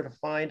in order to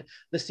find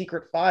the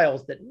secret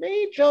files that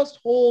may just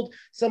hold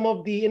some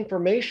of the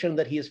information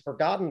that he has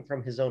forgotten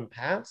from his own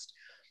past.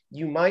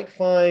 You might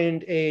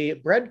find a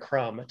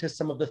breadcrumb to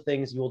some of the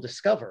things you will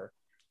discover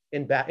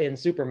in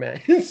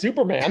Superman. in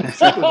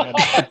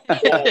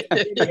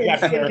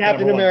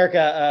Captain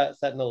America,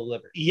 Sentinel of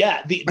Liberty.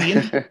 Yeah, the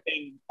interesting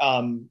thing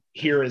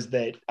here is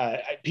that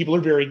people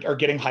are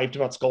getting hyped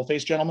about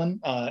Skullface Gentleman,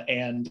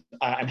 and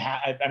I'm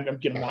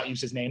gonna not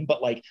use his name,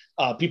 but like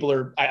I'm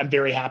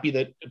very happy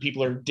that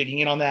people are digging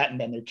in on that, and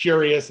then they're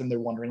curious and they're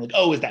wondering like,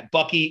 oh, is that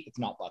Bucky? It's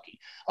not Bucky.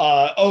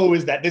 Oh,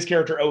 is that this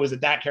character? Oh, is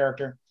it that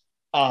character?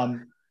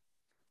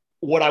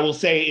 What I will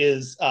say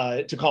is,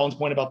 to Colin's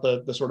point about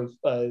the sort of,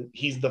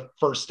 he's the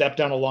first step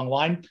down a long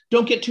line,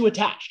 don't get too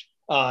attached.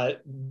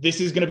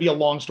 This is going to be a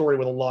long story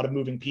with a lot of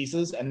moving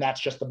pieces, and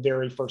that's just the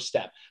very first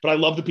step. But I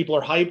love that people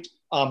are hyped.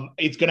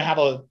 It's going to have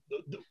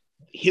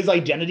his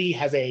identity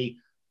has a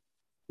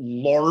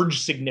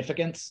large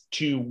significance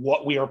to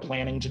what we are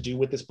planning to do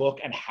with this book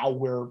and how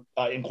we're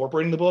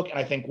incorporating the book. And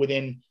I think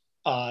within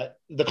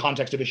the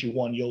context of issue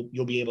 1,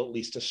 you'll be able at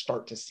least to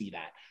start to see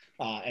that.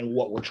 And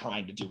what we're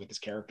trying to do with this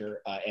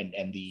character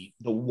and the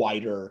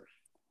wider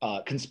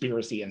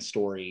conspiracy and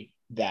story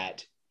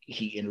that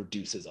he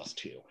introduces us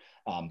to.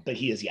 But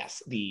he is,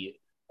 yes,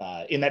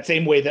 in that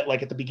same way that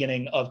like at the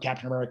beginning of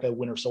Captain America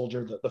Winter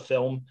Soldier, the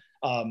film,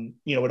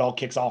 it all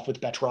kicks off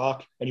with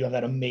Batroc, and you have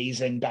that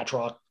amazing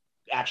Batroc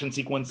action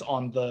sequence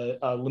on the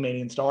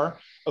Lumarian Star.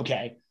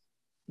 Okay,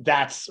 or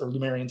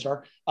Lumarian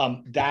Star.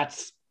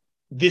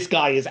 This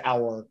guy is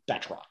our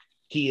Batroc.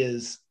 He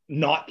is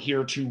not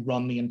here to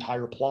run the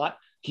entire plot.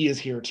 He is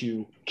here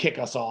to kick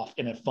us off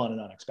in a fun and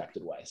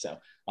unexpected way. So,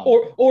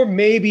 or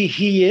maybe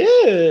he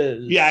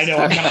is. Yeah, I know.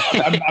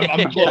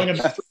 I'm blowing him.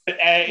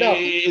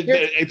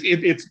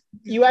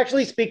 You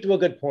actually speak to a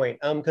good point.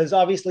 Because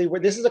obviously,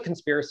 this is a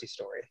conspiracy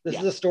story. This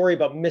is a story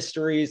about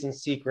mysteries and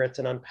secrets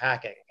and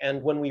unpacking.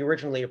 And when we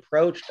originally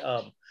approached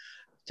to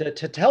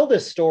tell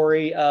this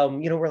story,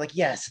 we're like,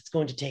 yes, it's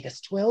going to take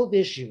us 12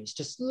 issues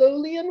to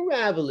slowly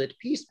unravel it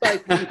piece by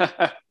piece.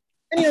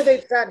 And they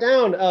sat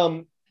down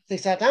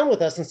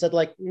with us and said,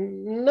 like,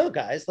 no,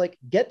 guys, like,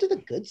 get to the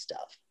good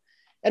stuff.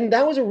 And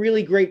that was a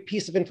really great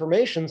piece of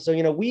information. So,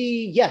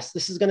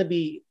 this is going to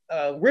be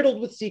riddled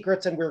with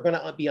secrets, and we're going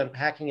to be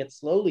unpacking it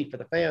slowly for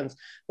the fans,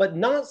 but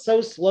not so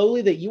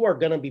slowly that you are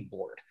going to be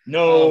bored.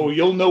 No,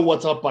 you'll know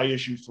what's up by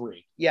issue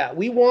 3. Yeah,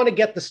 we want to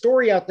get the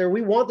story out there.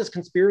 We want this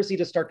conspiracy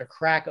to start to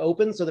crack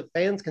open so that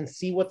fans can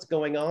see what's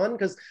going on,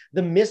 because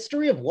the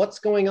mystery of what's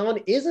going on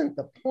isn't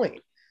the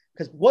point.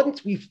 Because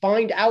once we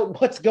find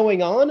out what's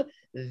going on,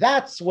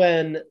 that's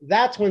when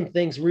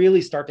things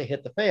really start to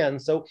hit the fan.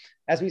 So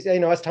as we say,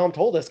 as Tom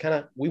told us, kind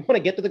of, we want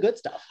to get to the good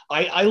stuff.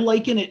 I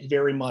liken it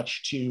very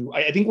much to,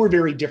 I think we're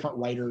very different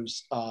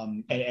writers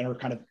and are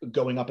kind of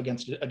going up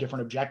against a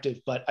different objective,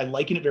 but I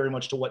liken it very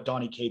much to what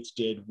Donny Cates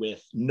did with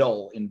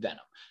Null in Venom.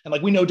 And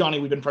like, we know Donny,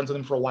 we've been friends with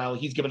him for a while.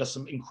 He's given us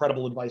some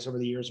incredible advice over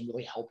the years and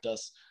really helped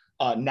us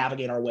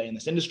navigate our way in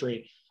this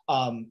industry.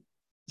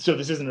 So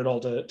this isn't at all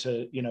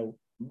to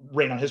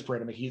rain on his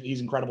parade. I mean, he's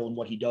incredible, and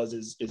what he does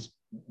is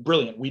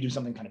brilliant. We do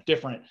something kind of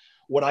different.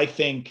 What I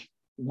think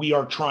we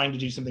are trying to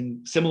do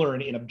something similar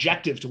in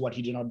objective to what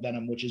he did on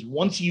Venom, which is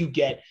once you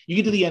get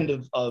to the end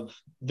of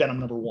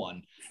Venom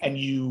 #1 and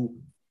you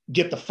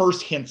get the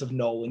first hints of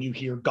Null and you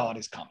hear God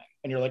is coming,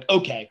 and you're like,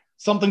 okay,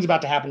 something's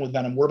about to happen with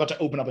Venom. We're about to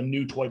open up a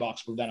new toy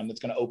box for Venom that's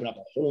going to open up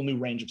a whole new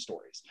range of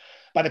stories.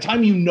 By the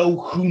time you know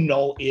who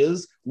Null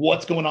is,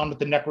 what's going on with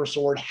the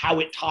Necrosword, how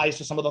it ties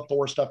to some of the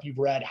Thor stuff you've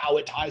read, how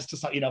it ties to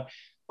some,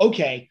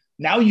 okay,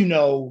 now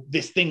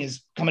this thing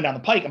is coming down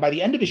the pike. And by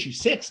the end of issue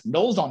 6,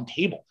 Null's on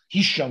table.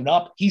 He's shown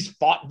up. He's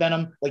fought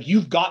Venom. Like,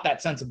 you've got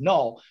that sense of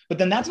Null. But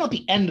then that's not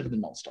the end of the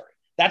Null story.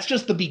 That's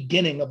just the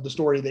beginning of the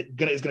story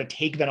that is going to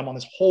take Venom on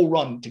this whole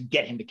run to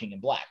get him to King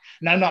in Black.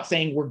 And I'm not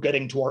saying we're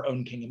getting to our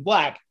own King in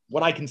Black.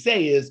 What I can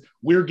say is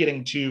we're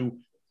getting to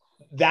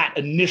that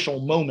initial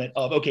moment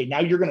of, okay,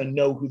 now you're going to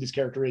know who this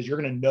character is. You're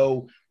going to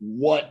know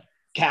what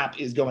Cap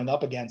is going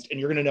up against, and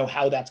you're going to know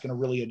how that's going to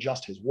really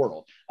adjust his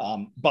world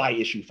by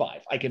issue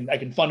 5. I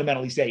can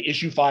fundamentally say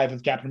issue 5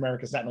 of Captain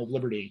America Sentinel of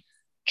Liberty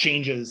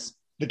changes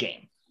the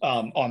game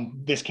on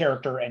this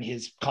character and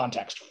his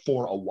context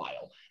for a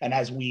while. And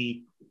as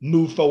we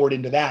move forward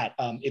into that,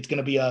 it's going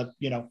to be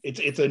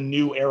it's a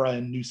new era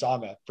and new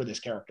saga for this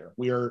character.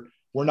 We're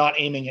not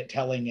aiming at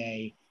telling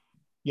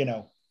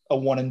a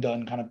one and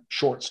done kind of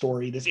short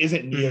story. This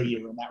isn't Neo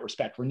Year in that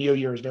respect, where Neo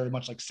Year is very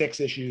much like 6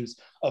 issues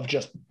of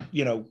just,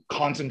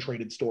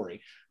 concentrated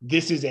story.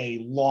 This is a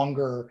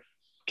longer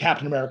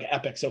Captain America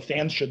epic. So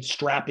fans should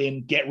strap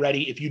in, get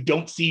ready. If you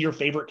don't see your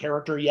favorite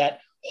character yet,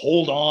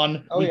 hold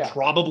on. We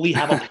probably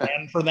have a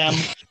plan for them.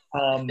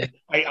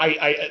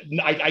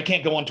 I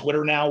can't go on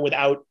Twitter now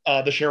without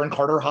the Sharon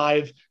Carter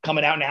hive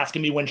coming out and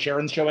asking me when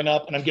Sharon's showing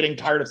up, and I'm getting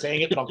tired of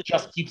saying it, but I'll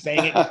just keep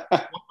saying it. I want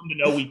them to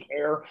know we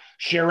care.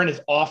 Sharon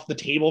is off the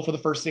table for the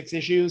first 6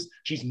 issues.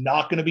 She's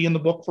not going to be in the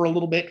book for a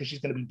little bit because she's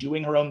going to be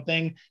doing her own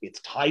thing. It's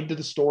tied to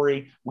the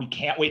story. We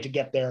can't wait to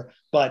get there.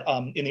 But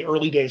in the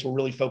early days, we're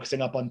really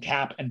focusing up on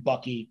Cap and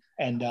Bucky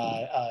and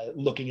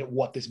looking at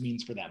what this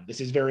means for them.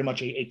 This is very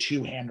much a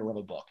two-hander of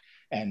a book.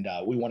 And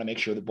we want to make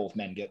sure that both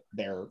men get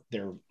their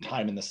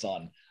time in the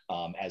sun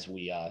as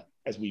we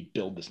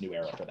build this new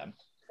era for them.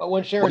 But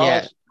when Sharon,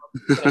 Sharon's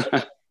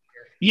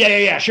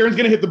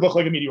going to hit the book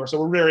like a meteor,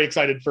 so we're very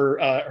excited for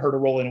her to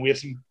roll in. We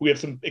have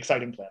some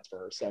exciting plans for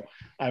her. So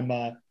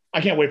I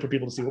can't wait for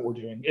people to see what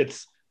we're doing.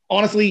 It's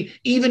honestly,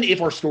 even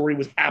if our story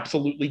was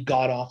absolutely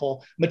god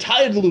awful,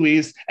 Mattia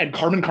Louise and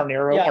Carmen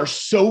Carnero are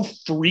so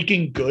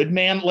freaking good,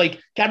 man. Like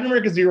Captain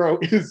America Zero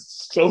is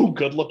so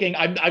good looking.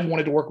 I've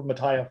wanted to work with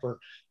Mattia for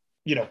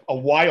a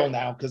while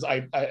now, because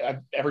I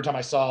every time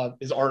I saw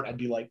his art, I'd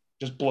be like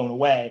just blown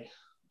away.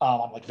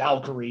 I'm like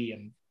Valkyrie,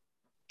 and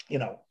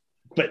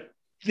but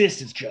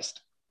this is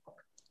just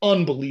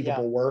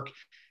unbelievable work.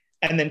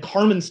 And then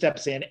Carmen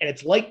steps in, and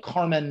it's like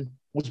Carmen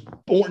was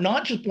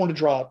not just born to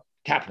draw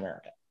Captain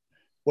America.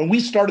 When we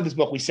started this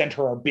book, we sent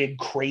her our big,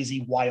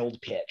 crazy,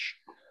 wild pitch,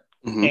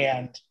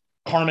 and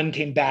Carmen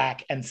came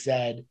back and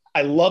said,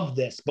 "I love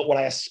this, but what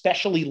I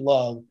especially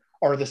love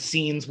are the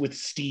scenes with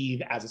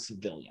Steve as a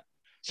civilian.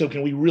 So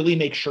can we really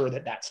make sure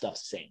that stuff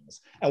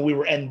sings?"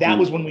 And that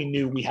was when we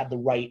knew we had the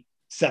right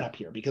setup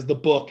here, because the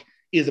book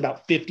is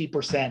about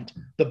 50%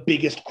 the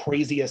biggest,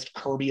 craziest,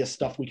 Kirby-iest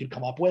stuff we could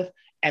come up with.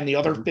 And the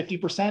other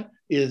 50%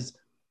 is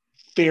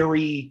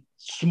very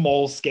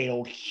small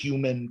scale,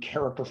 human,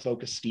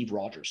 character-focused Steve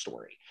Rogers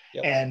story.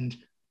 Yep. And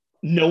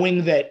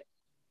knowing that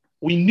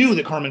we knew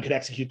that Carmen could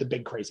execute the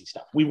big, crazy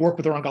stuff. We worked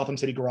with her on Gotham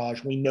City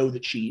Garage. We know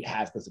that she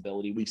has this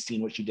ability. We've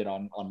seen what she did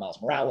on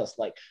Miles Morales.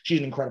 Like, she's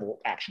an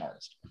incredible action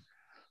artist.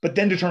 But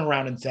then to turn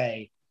around and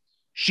say,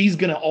 she's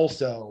going to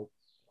also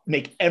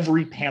make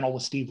every panel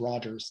with Steve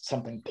Rogers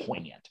something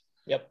poignant.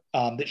 Yep.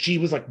 That she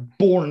was like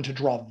born to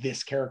draw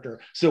this character.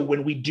 So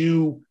when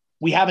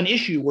we have an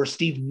issue where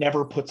Steve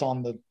never puts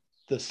on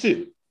the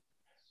suit.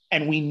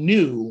 And we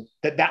knew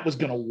that was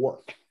going to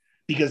work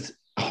because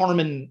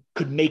Carmen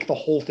could make the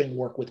whole thing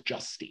work with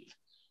just Steve.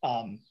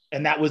 And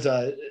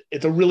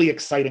it's a really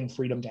exciting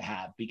freedom to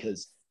have,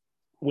 because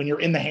when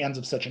you're in the hands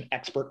of such an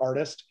expert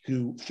artist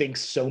who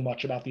thinks so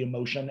much about the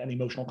emotion and the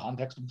emotional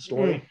context of the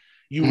story,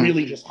 you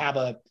really just have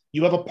a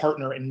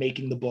partner in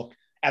making the book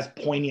as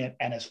poignant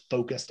and as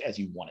focused as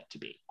you want it to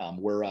be.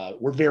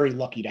 We're very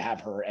lucky to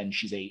have her, and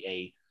she's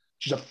a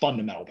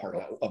fundamental part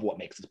of what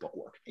makes this book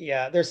work.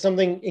 Yeah, there's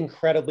something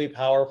incredibly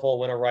powerful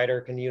when a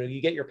writer can,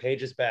 you get your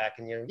pages back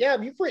and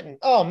you've written,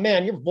 oh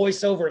man, your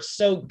voiceover is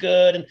so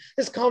good, and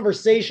this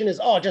conversation is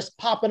just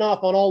popping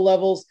off on all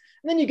levels.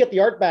 And then you get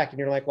the art back and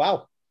you're like,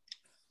 wow,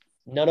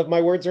 none of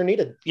my words are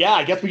needed. Yeah,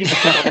 I guess we can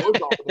just cut our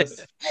words off of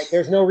this.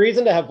 There's no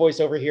reason to have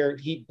voiceover here.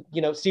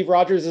 Steve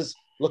Rogers is,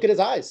 look at his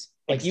eyes.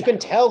 Like, exactly. You can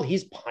tell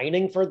he's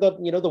pining for the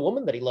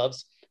woman that he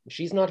loves.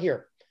 She's not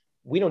here.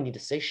 We don't need to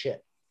say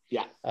shit.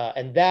 Yeah.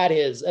 And that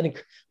is,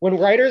 when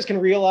writers can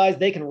realize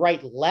they can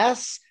write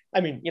less,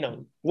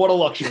 what a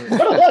luxury.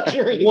 What a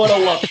luxury. What a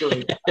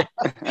luxury.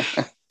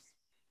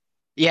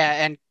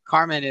 Yeah, and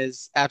Carmen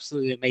is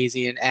absolutely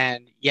amazing.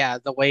 And yeah,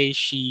 the way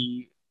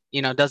she,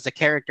 does the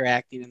character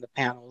acting in the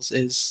panels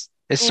is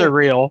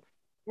surreal.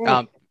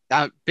 I'm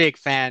a big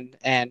fan.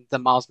 And the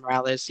Miles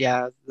Morales,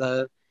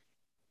 the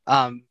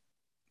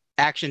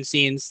action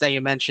scenes that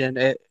you mentioned,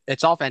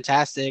 it's all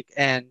fantastic.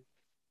 And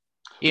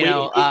wait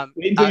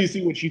until you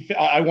see what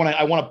I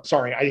want to,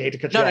 sorry, I hate to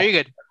cut you off. No, you're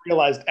good. I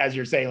realized as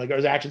you're saying, like,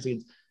 those action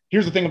scenes.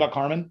 Here's the thing about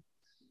Carmen.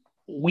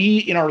 We,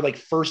 in our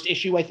first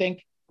issue, I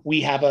think,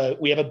 we have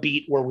a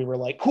beat where we were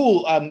like,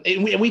 cool. And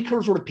we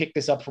could sort of pick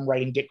this up from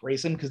writing Dick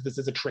Grayson, because this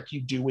is a trick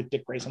you do with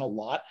Dick Grayson a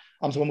lot.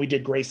 So when we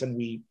did Grayson,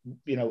 we,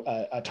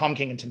 Tom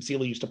King and Tim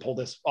Seeley used to pull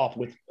this off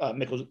with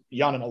Mikkel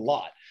Janin a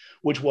lot,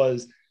 which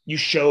was you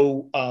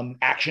show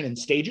action in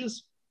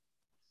stages.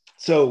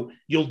 So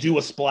you'll do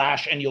a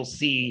splash and you'll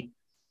see,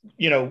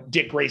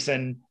 Dick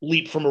Grayson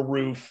leap from a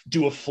roof,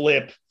 do a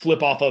flip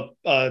off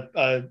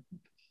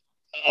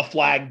a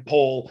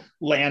flagpole,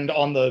 land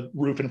on the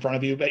roof in front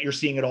of you, but you're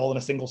seeing it all in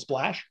a single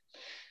splash.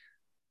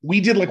 We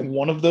did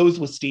one of those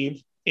with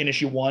Steve in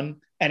issue 1,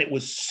 and it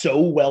was so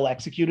well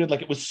executed.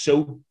 It was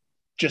so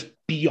just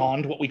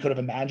beyond what we could have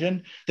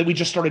imagined that we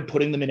just started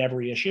putting them in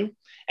every issue.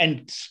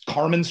 And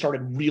Carmen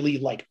started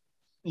really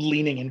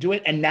leaning into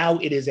it. And now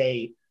it is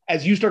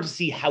as you start to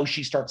see how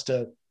she starts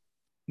to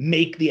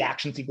make the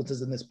action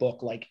sequences in this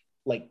book,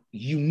 like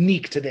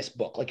unique to this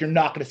book. Like you're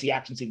not going to see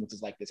action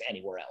sequences like this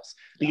anywhere else,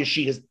 because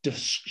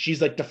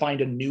she's like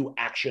defined a new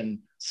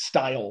action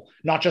style,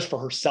 not just for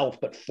herself,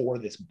 but for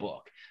this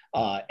book.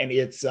 And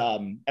it's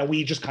and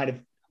we just kind of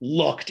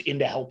looked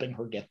into helping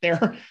her get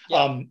there.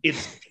 Yeah.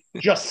 It's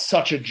just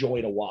such a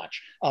joy to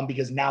watch,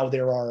 because now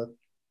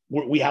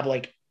we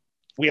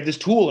have this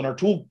tool in our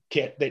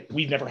toolkit that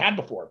we've never had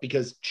before,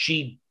 because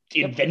she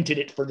invented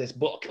it for this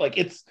book. Like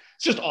it's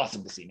just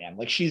awesome to see, man.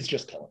 Like she's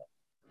just killing it.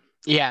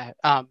 Yeah.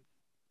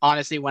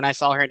 Honestly, when I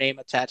saw her name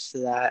attached to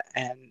that,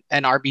 and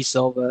RB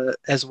Silva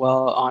as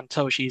well on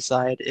Toshi's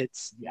side,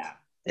 it's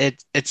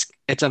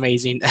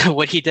amazing.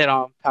 What he did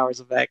on Powers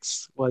of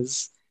X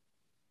was,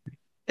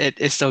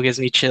 it still gives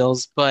me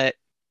chills. But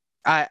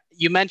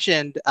you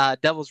mentioned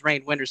Devil's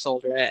Reign, Winter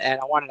Soldier,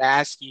 and I wanted to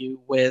ask you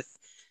with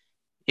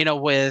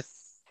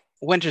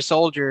Winter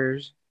Soldier,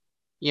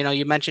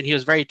 you mentioned he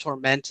was very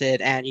tormented,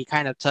 and he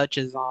kind of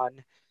touches on,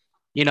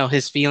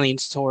 his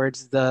feelings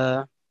towards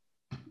the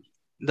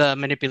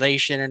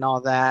manipulation and all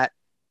that.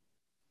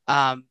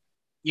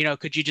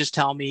 Could you just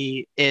tell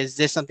me, is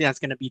this something that's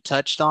going to be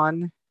touched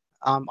on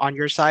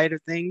your side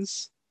of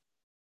things?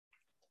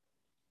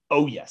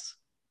 Oh yes.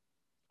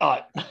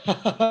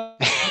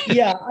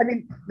 Yeah, I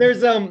mean,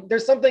 there's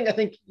something, I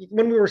think,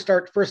 when we were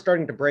first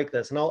starting to break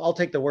this, and I'll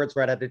take the words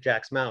right out of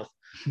Jack's mouth.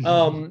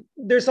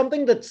 There's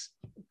something that's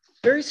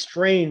very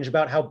strange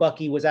about how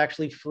Bucky was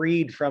actually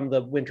freed from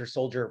the Winter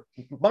Soldier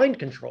mind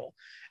control.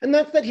 And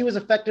that's that he was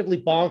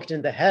effectively bonked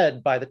in the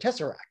head by the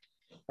Tesseract,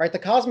 right? The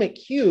Cosmic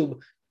Cube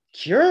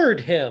cured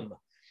him.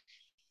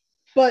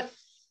 But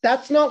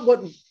that's not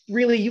what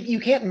really, you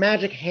can't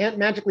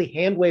magically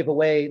hand wave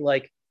away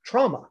like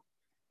trauma.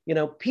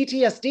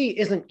 PTSD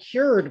isn't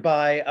cured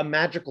by a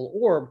magical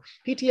orb.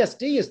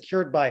 PTSD is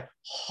cured by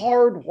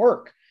hard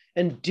work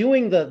and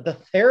doing the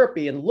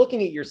therapy and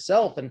looking at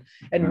yourself and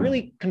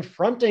really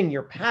confronting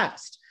your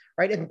past,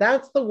 right? And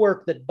that's the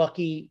work that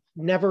Bucky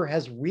never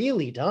has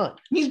really done.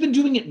 He's been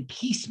doing it in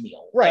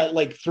piecemeal, right?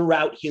 Like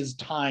throughout his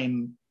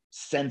time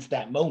since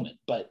that moment.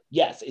 But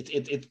yes,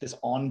 it's this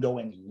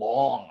ongoing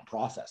long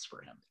process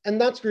for him. And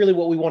that's really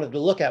what we wanted to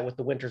look at with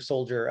the Winter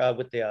Soldier,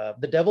 with the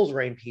Devil's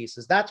Reign piece,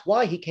 is that's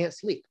why he can't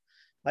sleep.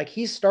 Like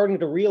he's starting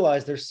to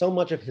realize there's so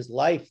much of his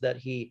life that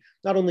he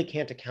not only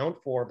can't account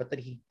for, but that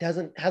he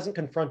hasn't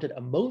confronted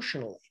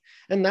emotionally.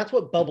 And that's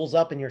what bubbles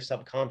up in your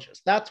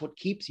subconscious. That's what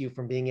keeps you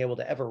from being able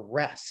to ever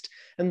rest.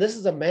 And this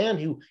is a man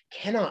who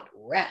cannot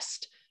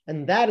rest.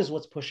 And that is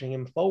what's pushing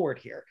him forward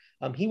here.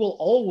 He will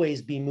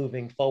always be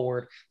moving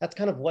forward. That's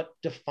kind of what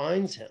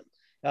defines him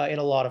in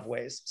a lot of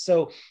ways.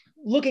 So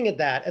looking at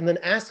that and then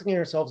asking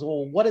ourselves,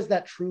 well, what does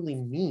that truly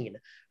mean?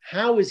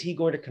 How is he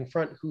going to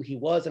confront who he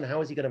was, and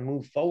how is he going to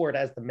move forward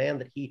as the man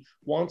that he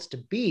wants to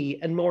be?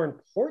 And more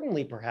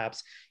importantly,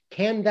 perhaps,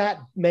 can that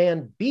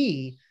man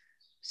be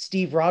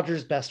Steve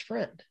Rogers' best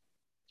friend?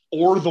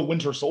 Or the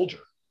Winter Soldier.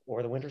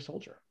 Or the Winter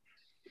Soldier.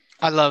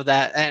 I love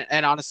that.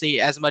 And honestly,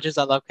 as much as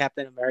I love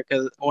Captain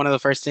America, one of the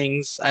first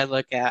things I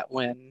look at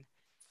when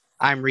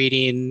I'm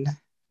reading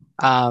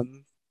a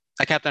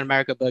Captain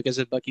America book is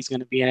if Bucky's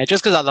going to be in it.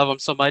 Just because I love him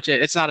so much.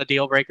 It's not a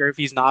deal breaker if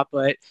he's not,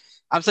 but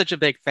I'm such a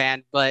big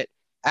fan. But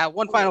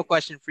one final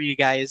question for you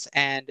guys.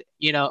 And,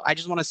 I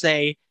just want to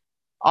say,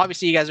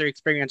 obviously, you guys are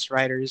experienced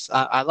writers.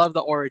 I love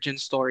the origin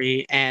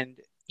story. And,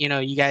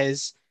 you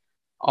guys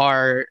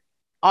are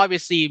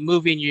obviously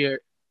moving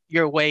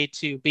your way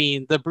to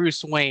being the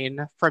Bruce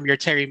Wayne from your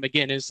Terry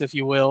McGinnis, if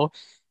you will.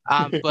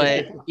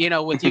 But,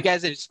 with you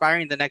guys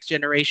inspiring the next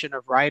generation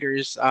of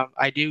writers,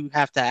 I do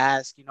have to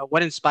ask,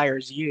 what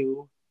inspires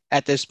you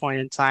at this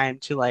point in time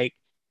to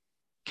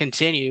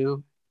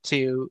continue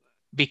to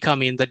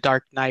becoming the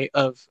Dark Knight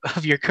of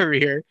your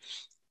career?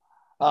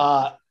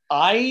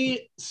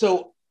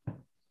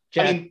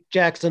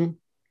 Jackson.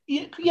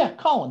 Yeah,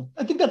 Colin.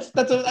 I think that's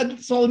a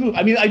solid move.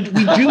 I mean,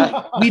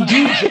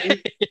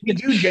 we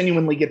do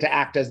genuinely get to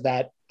act as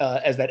that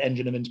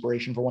engine of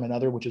inspiration for one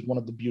another, which is one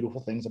of the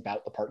beautiful things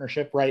about the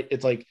partnership, right?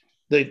 It's like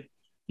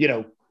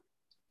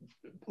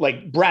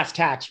like brass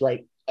tacks,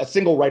 right? A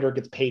single writer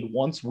gets paid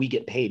once, we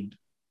get paid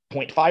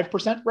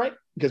 0.5%, right?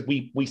 Because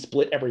we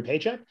split every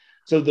paycheck.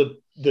 So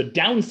the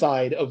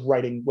downside of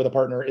writing with a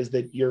partner is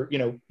that you're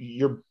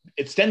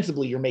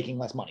ostensibly you're making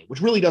less money,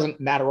 which really doesn't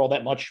matter all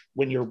that much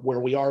when you're where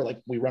we are. Like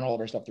we run all of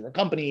our stuff through a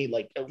company,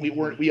 like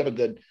we have a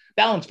good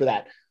balance for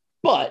that.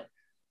 But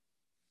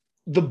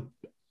the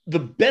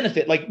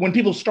benefit, like when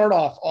people start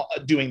off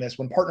doing this,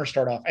 when partners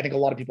start off, I think a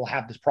lot of people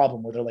have this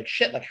problem where they're like,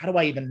 shit, like how do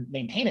I even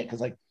maintain it?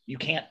 Because like you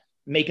can't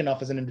make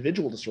enough as an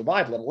individual to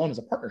survive, let alone as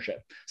a partnership,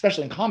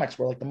 especially in comics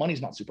where like the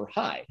money's not super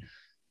high.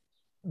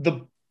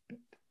 The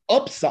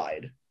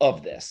upside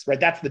of this, right?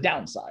 That's the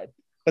downside.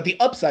 But the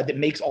upside that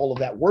makes all of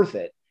that worth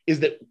it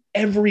is that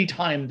every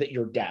time that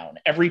you're down,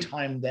 every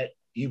time that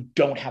you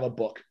don't have a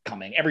book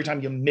coming, every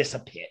time you miss a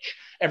pitch,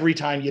 every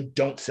time you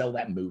don't sell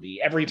that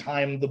movie, every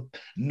time the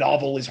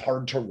novel is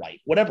hard to write,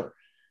 whatever,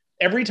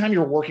 every time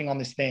you're working on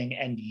this thing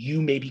and you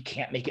maybe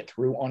can't make it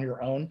through on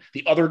your own,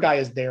 the other guy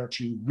is there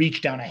to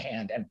reach down a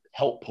hand and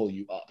help pull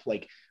you up.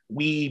 Like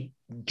we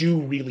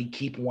do really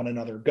keep one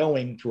another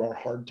going through our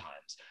hard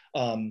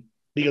times.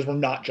 Because we're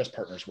not just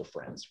partners, we're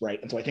friends,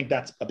 right? And so I think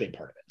that's a big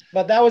part of it.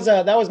 But that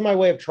was my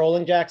way of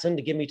trolling Jackson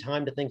to give me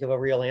time to think of a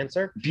real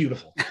answer.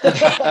 Beautiful.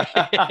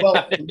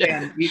 Well,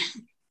 man,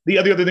 the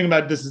other thing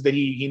about this is that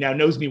he now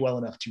knows me well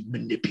enough to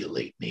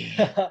manipulate me.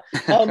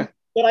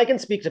 But I can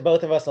speak to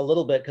both of us a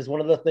little bit, because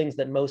one of the things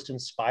that most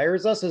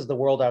inspires us is the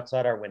world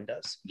outside our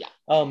windows. Yeah.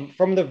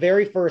 From the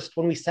very first,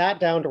 when we sat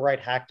down to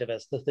write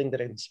Hacktivist, the thing that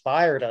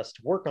inspired us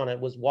to work on it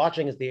was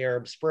watching as the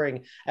Arab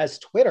Spring, as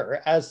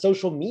Twitter, as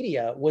social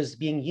media was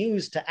being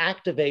used to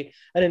activate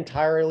an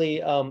entirely,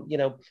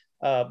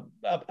 a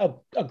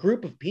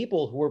group of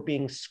people who were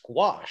being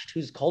squashed,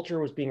 whose culture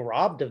was being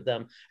robbed of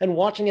them, and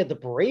watching it, the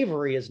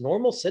bravery as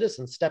normal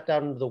citizens stepped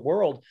out into the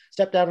world,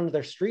 stepped out into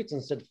their streets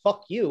and said,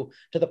 fuck you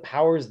to the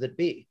powers that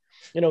be.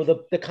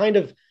 The kind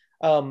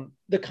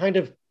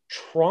of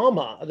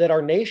trauma that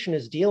our nation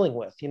is dealing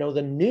with,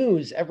 the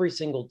news every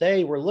single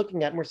day we're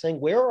looking at and we're saying,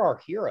 where are our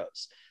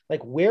heroes?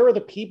 Like, where are the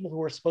people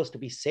who are supposed to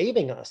be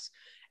saving us?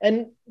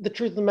 And the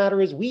truth of the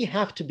matter is, we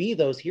have to be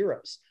those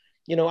heroes.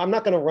 I'm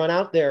not going to run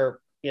out there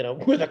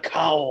with a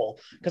cowl,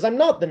 because I'm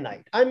not the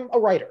knight. I'm a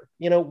writer.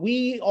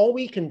 All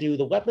we can do,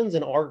 the weapons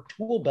in our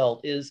tool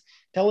belt, is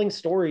telling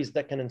stories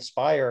that can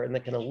inspire and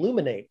that can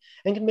illuminate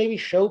and can maybe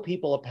show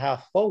people a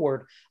path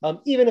forward,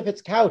 even if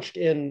it's couched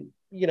in,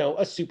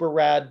 a super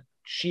rad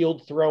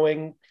shield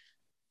throwing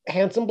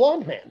handsome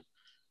blonde man,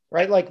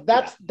 right? Like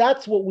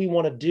that's what we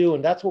want to do,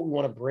 and that's what we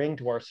want to bring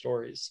to our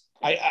stories.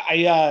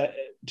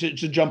 To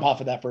jump off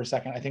of that for a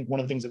second, I think one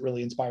of the things that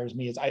really inspires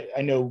me is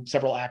I know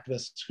several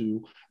activists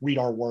who read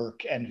our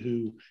work and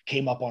who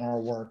came up on our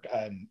work,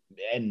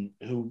 and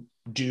who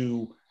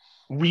do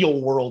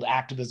real world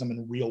activism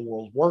and real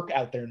world work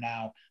out there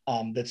now,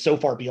 that's so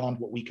far beyond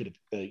what we could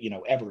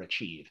ever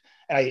achieve.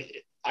 And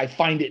I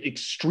find it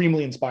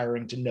extremely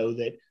inspiring to know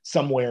that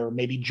somewhere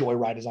maybe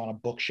Joyride is on a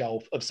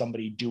bookshelf of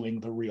somebody doing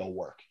the real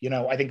work.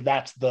 I think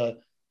that's the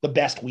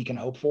best we can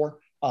hope for,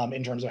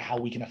 in terms of how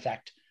we can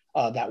affect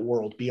that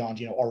world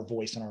beyond our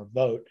voice and our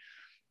vote.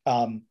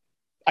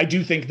 I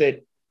do think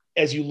that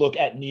as you look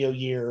at Neo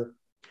Year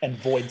and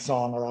Void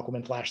Song, or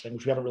Aquaman Flash thing,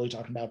 which we haven't really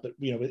talked about, but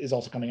is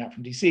also coming out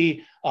from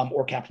DC,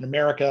 or Captain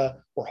America,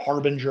 or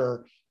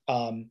Harbinger,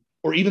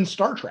 or even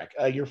Star Trek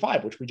Year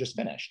 5, which we just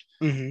finished.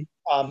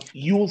 Mm-hmm.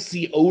 You will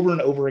see over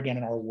and over again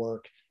in our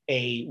work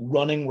a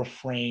running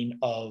refrain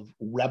of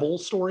rebel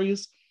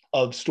stories,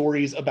 of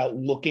stories about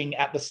looking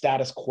at the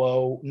status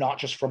quo, not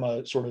just from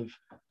a sort of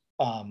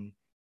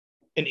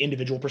an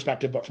individual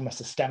perspective, but from a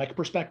systemic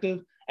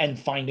perspective, and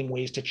finding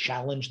ways to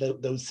challenge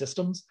those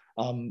systems.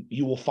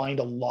 You will find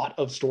a lot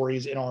of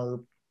stories in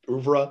our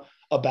oeuvre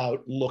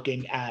about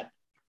looking at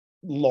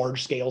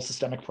large-scale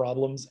systemic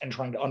problems and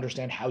trying to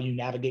understand how you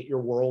navigate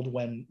your world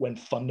when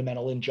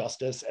fundamental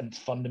injustice and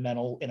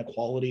fundamental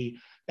inequality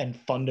and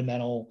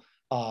fundamental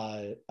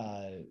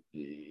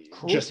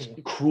just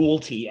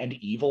cruelty and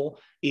evil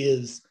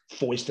is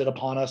foisted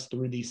upon us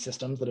through these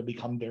systems that have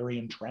become very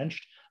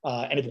entrenched.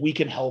 And if we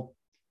can help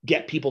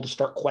get people to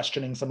start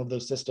questioning some of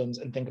those systems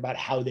and think about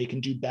how they can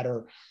do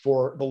better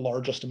for the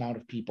largest amount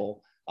of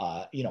people,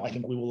 I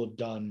think we will have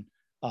done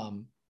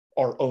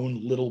our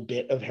own little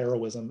bit of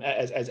heroism,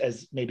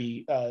 as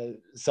maybe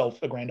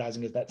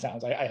self-aggrandizing as that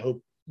sounds. I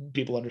hope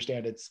people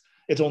understand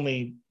it's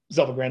only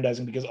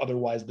self-aggrandizing because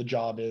otherwise the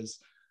job is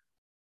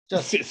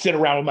just sit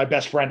around with my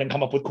best friend and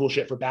come up with cool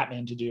shit for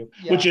Batman to do,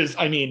 which is,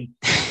 an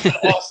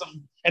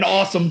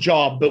awesome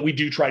job, but we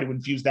do try to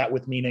infuse that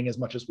with meaning as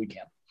much as we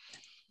can.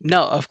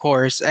 No, of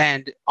course.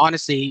 And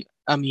honestly,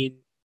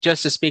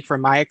 just to speak from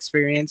my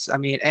experience,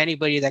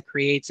 anybody that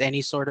creates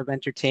any sort of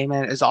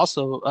entertainment is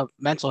also a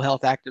mental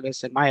health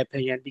activist, in my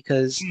opinion,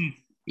 because,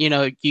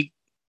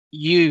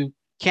 you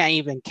can't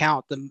even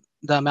count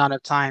the amount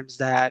of times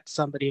that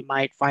somebody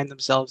might find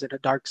themselves in a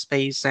dark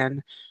space,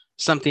 and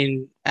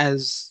something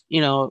as,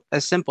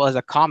 as simple as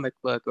a comic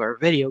book or a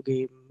video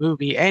game,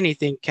 movie,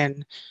 anything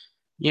can,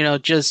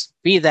 just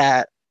be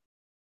that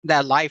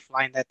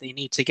lifeline that they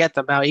need to get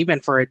them out, even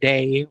for a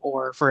day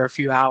or for a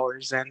few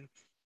hours. And,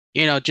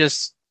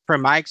 just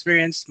from my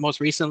experience, most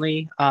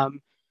recently, I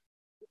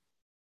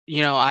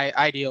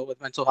deal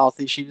with mental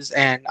health issues,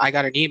 and I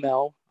got an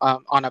email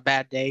on a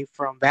bad day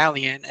from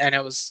Valiant, and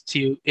it was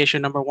to issue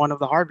number 1 of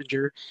the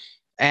Harbinger.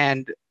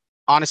 And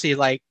honestly,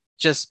 like,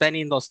 just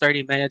spending those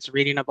 30 minutes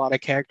reading about a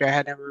character I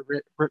had never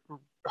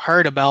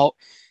heard about,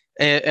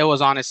 it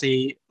was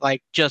honestly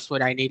like just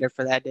what I needed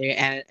for that day.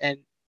 And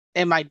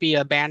it might be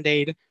a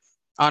band-aid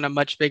on a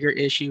much bigger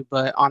issue,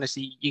 but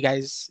honestly, you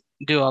guys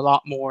do a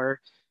lot more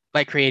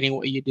by creating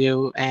what you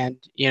do. And,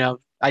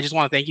 I just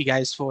want to thank you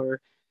guys for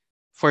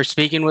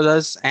speaking with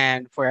us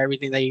and for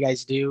everything that you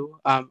guys do.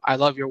 I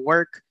love your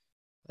work.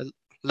 I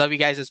love you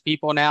guys as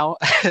people now.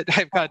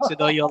 I've gotten to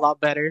know you a lot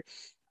better.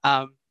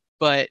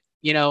 But,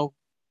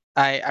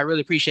 I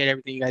really appreciate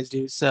everything you guys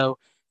do. So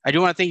I do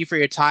want to thank you for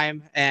your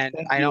time. And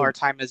I know our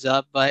time is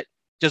up, but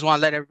just want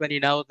to let everybody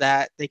know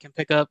that they can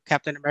pick up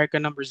Captain America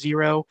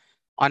 #0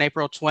 on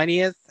April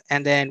 20th.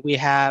 And then we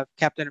have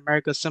Captain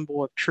America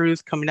Symbol of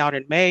Truth coming out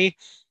in May.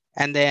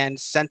 and then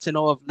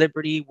Sentinel of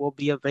Liberty will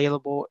be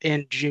available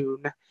in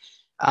June.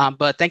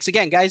 But thanks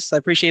again, guys. I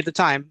appreciate the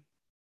time.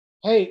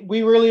 Hey,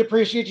 we really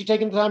appreciate you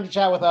taking the time to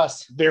chat with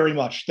us. Very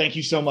much. Thank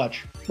you so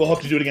much. We'll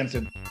hope to do it again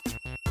soon.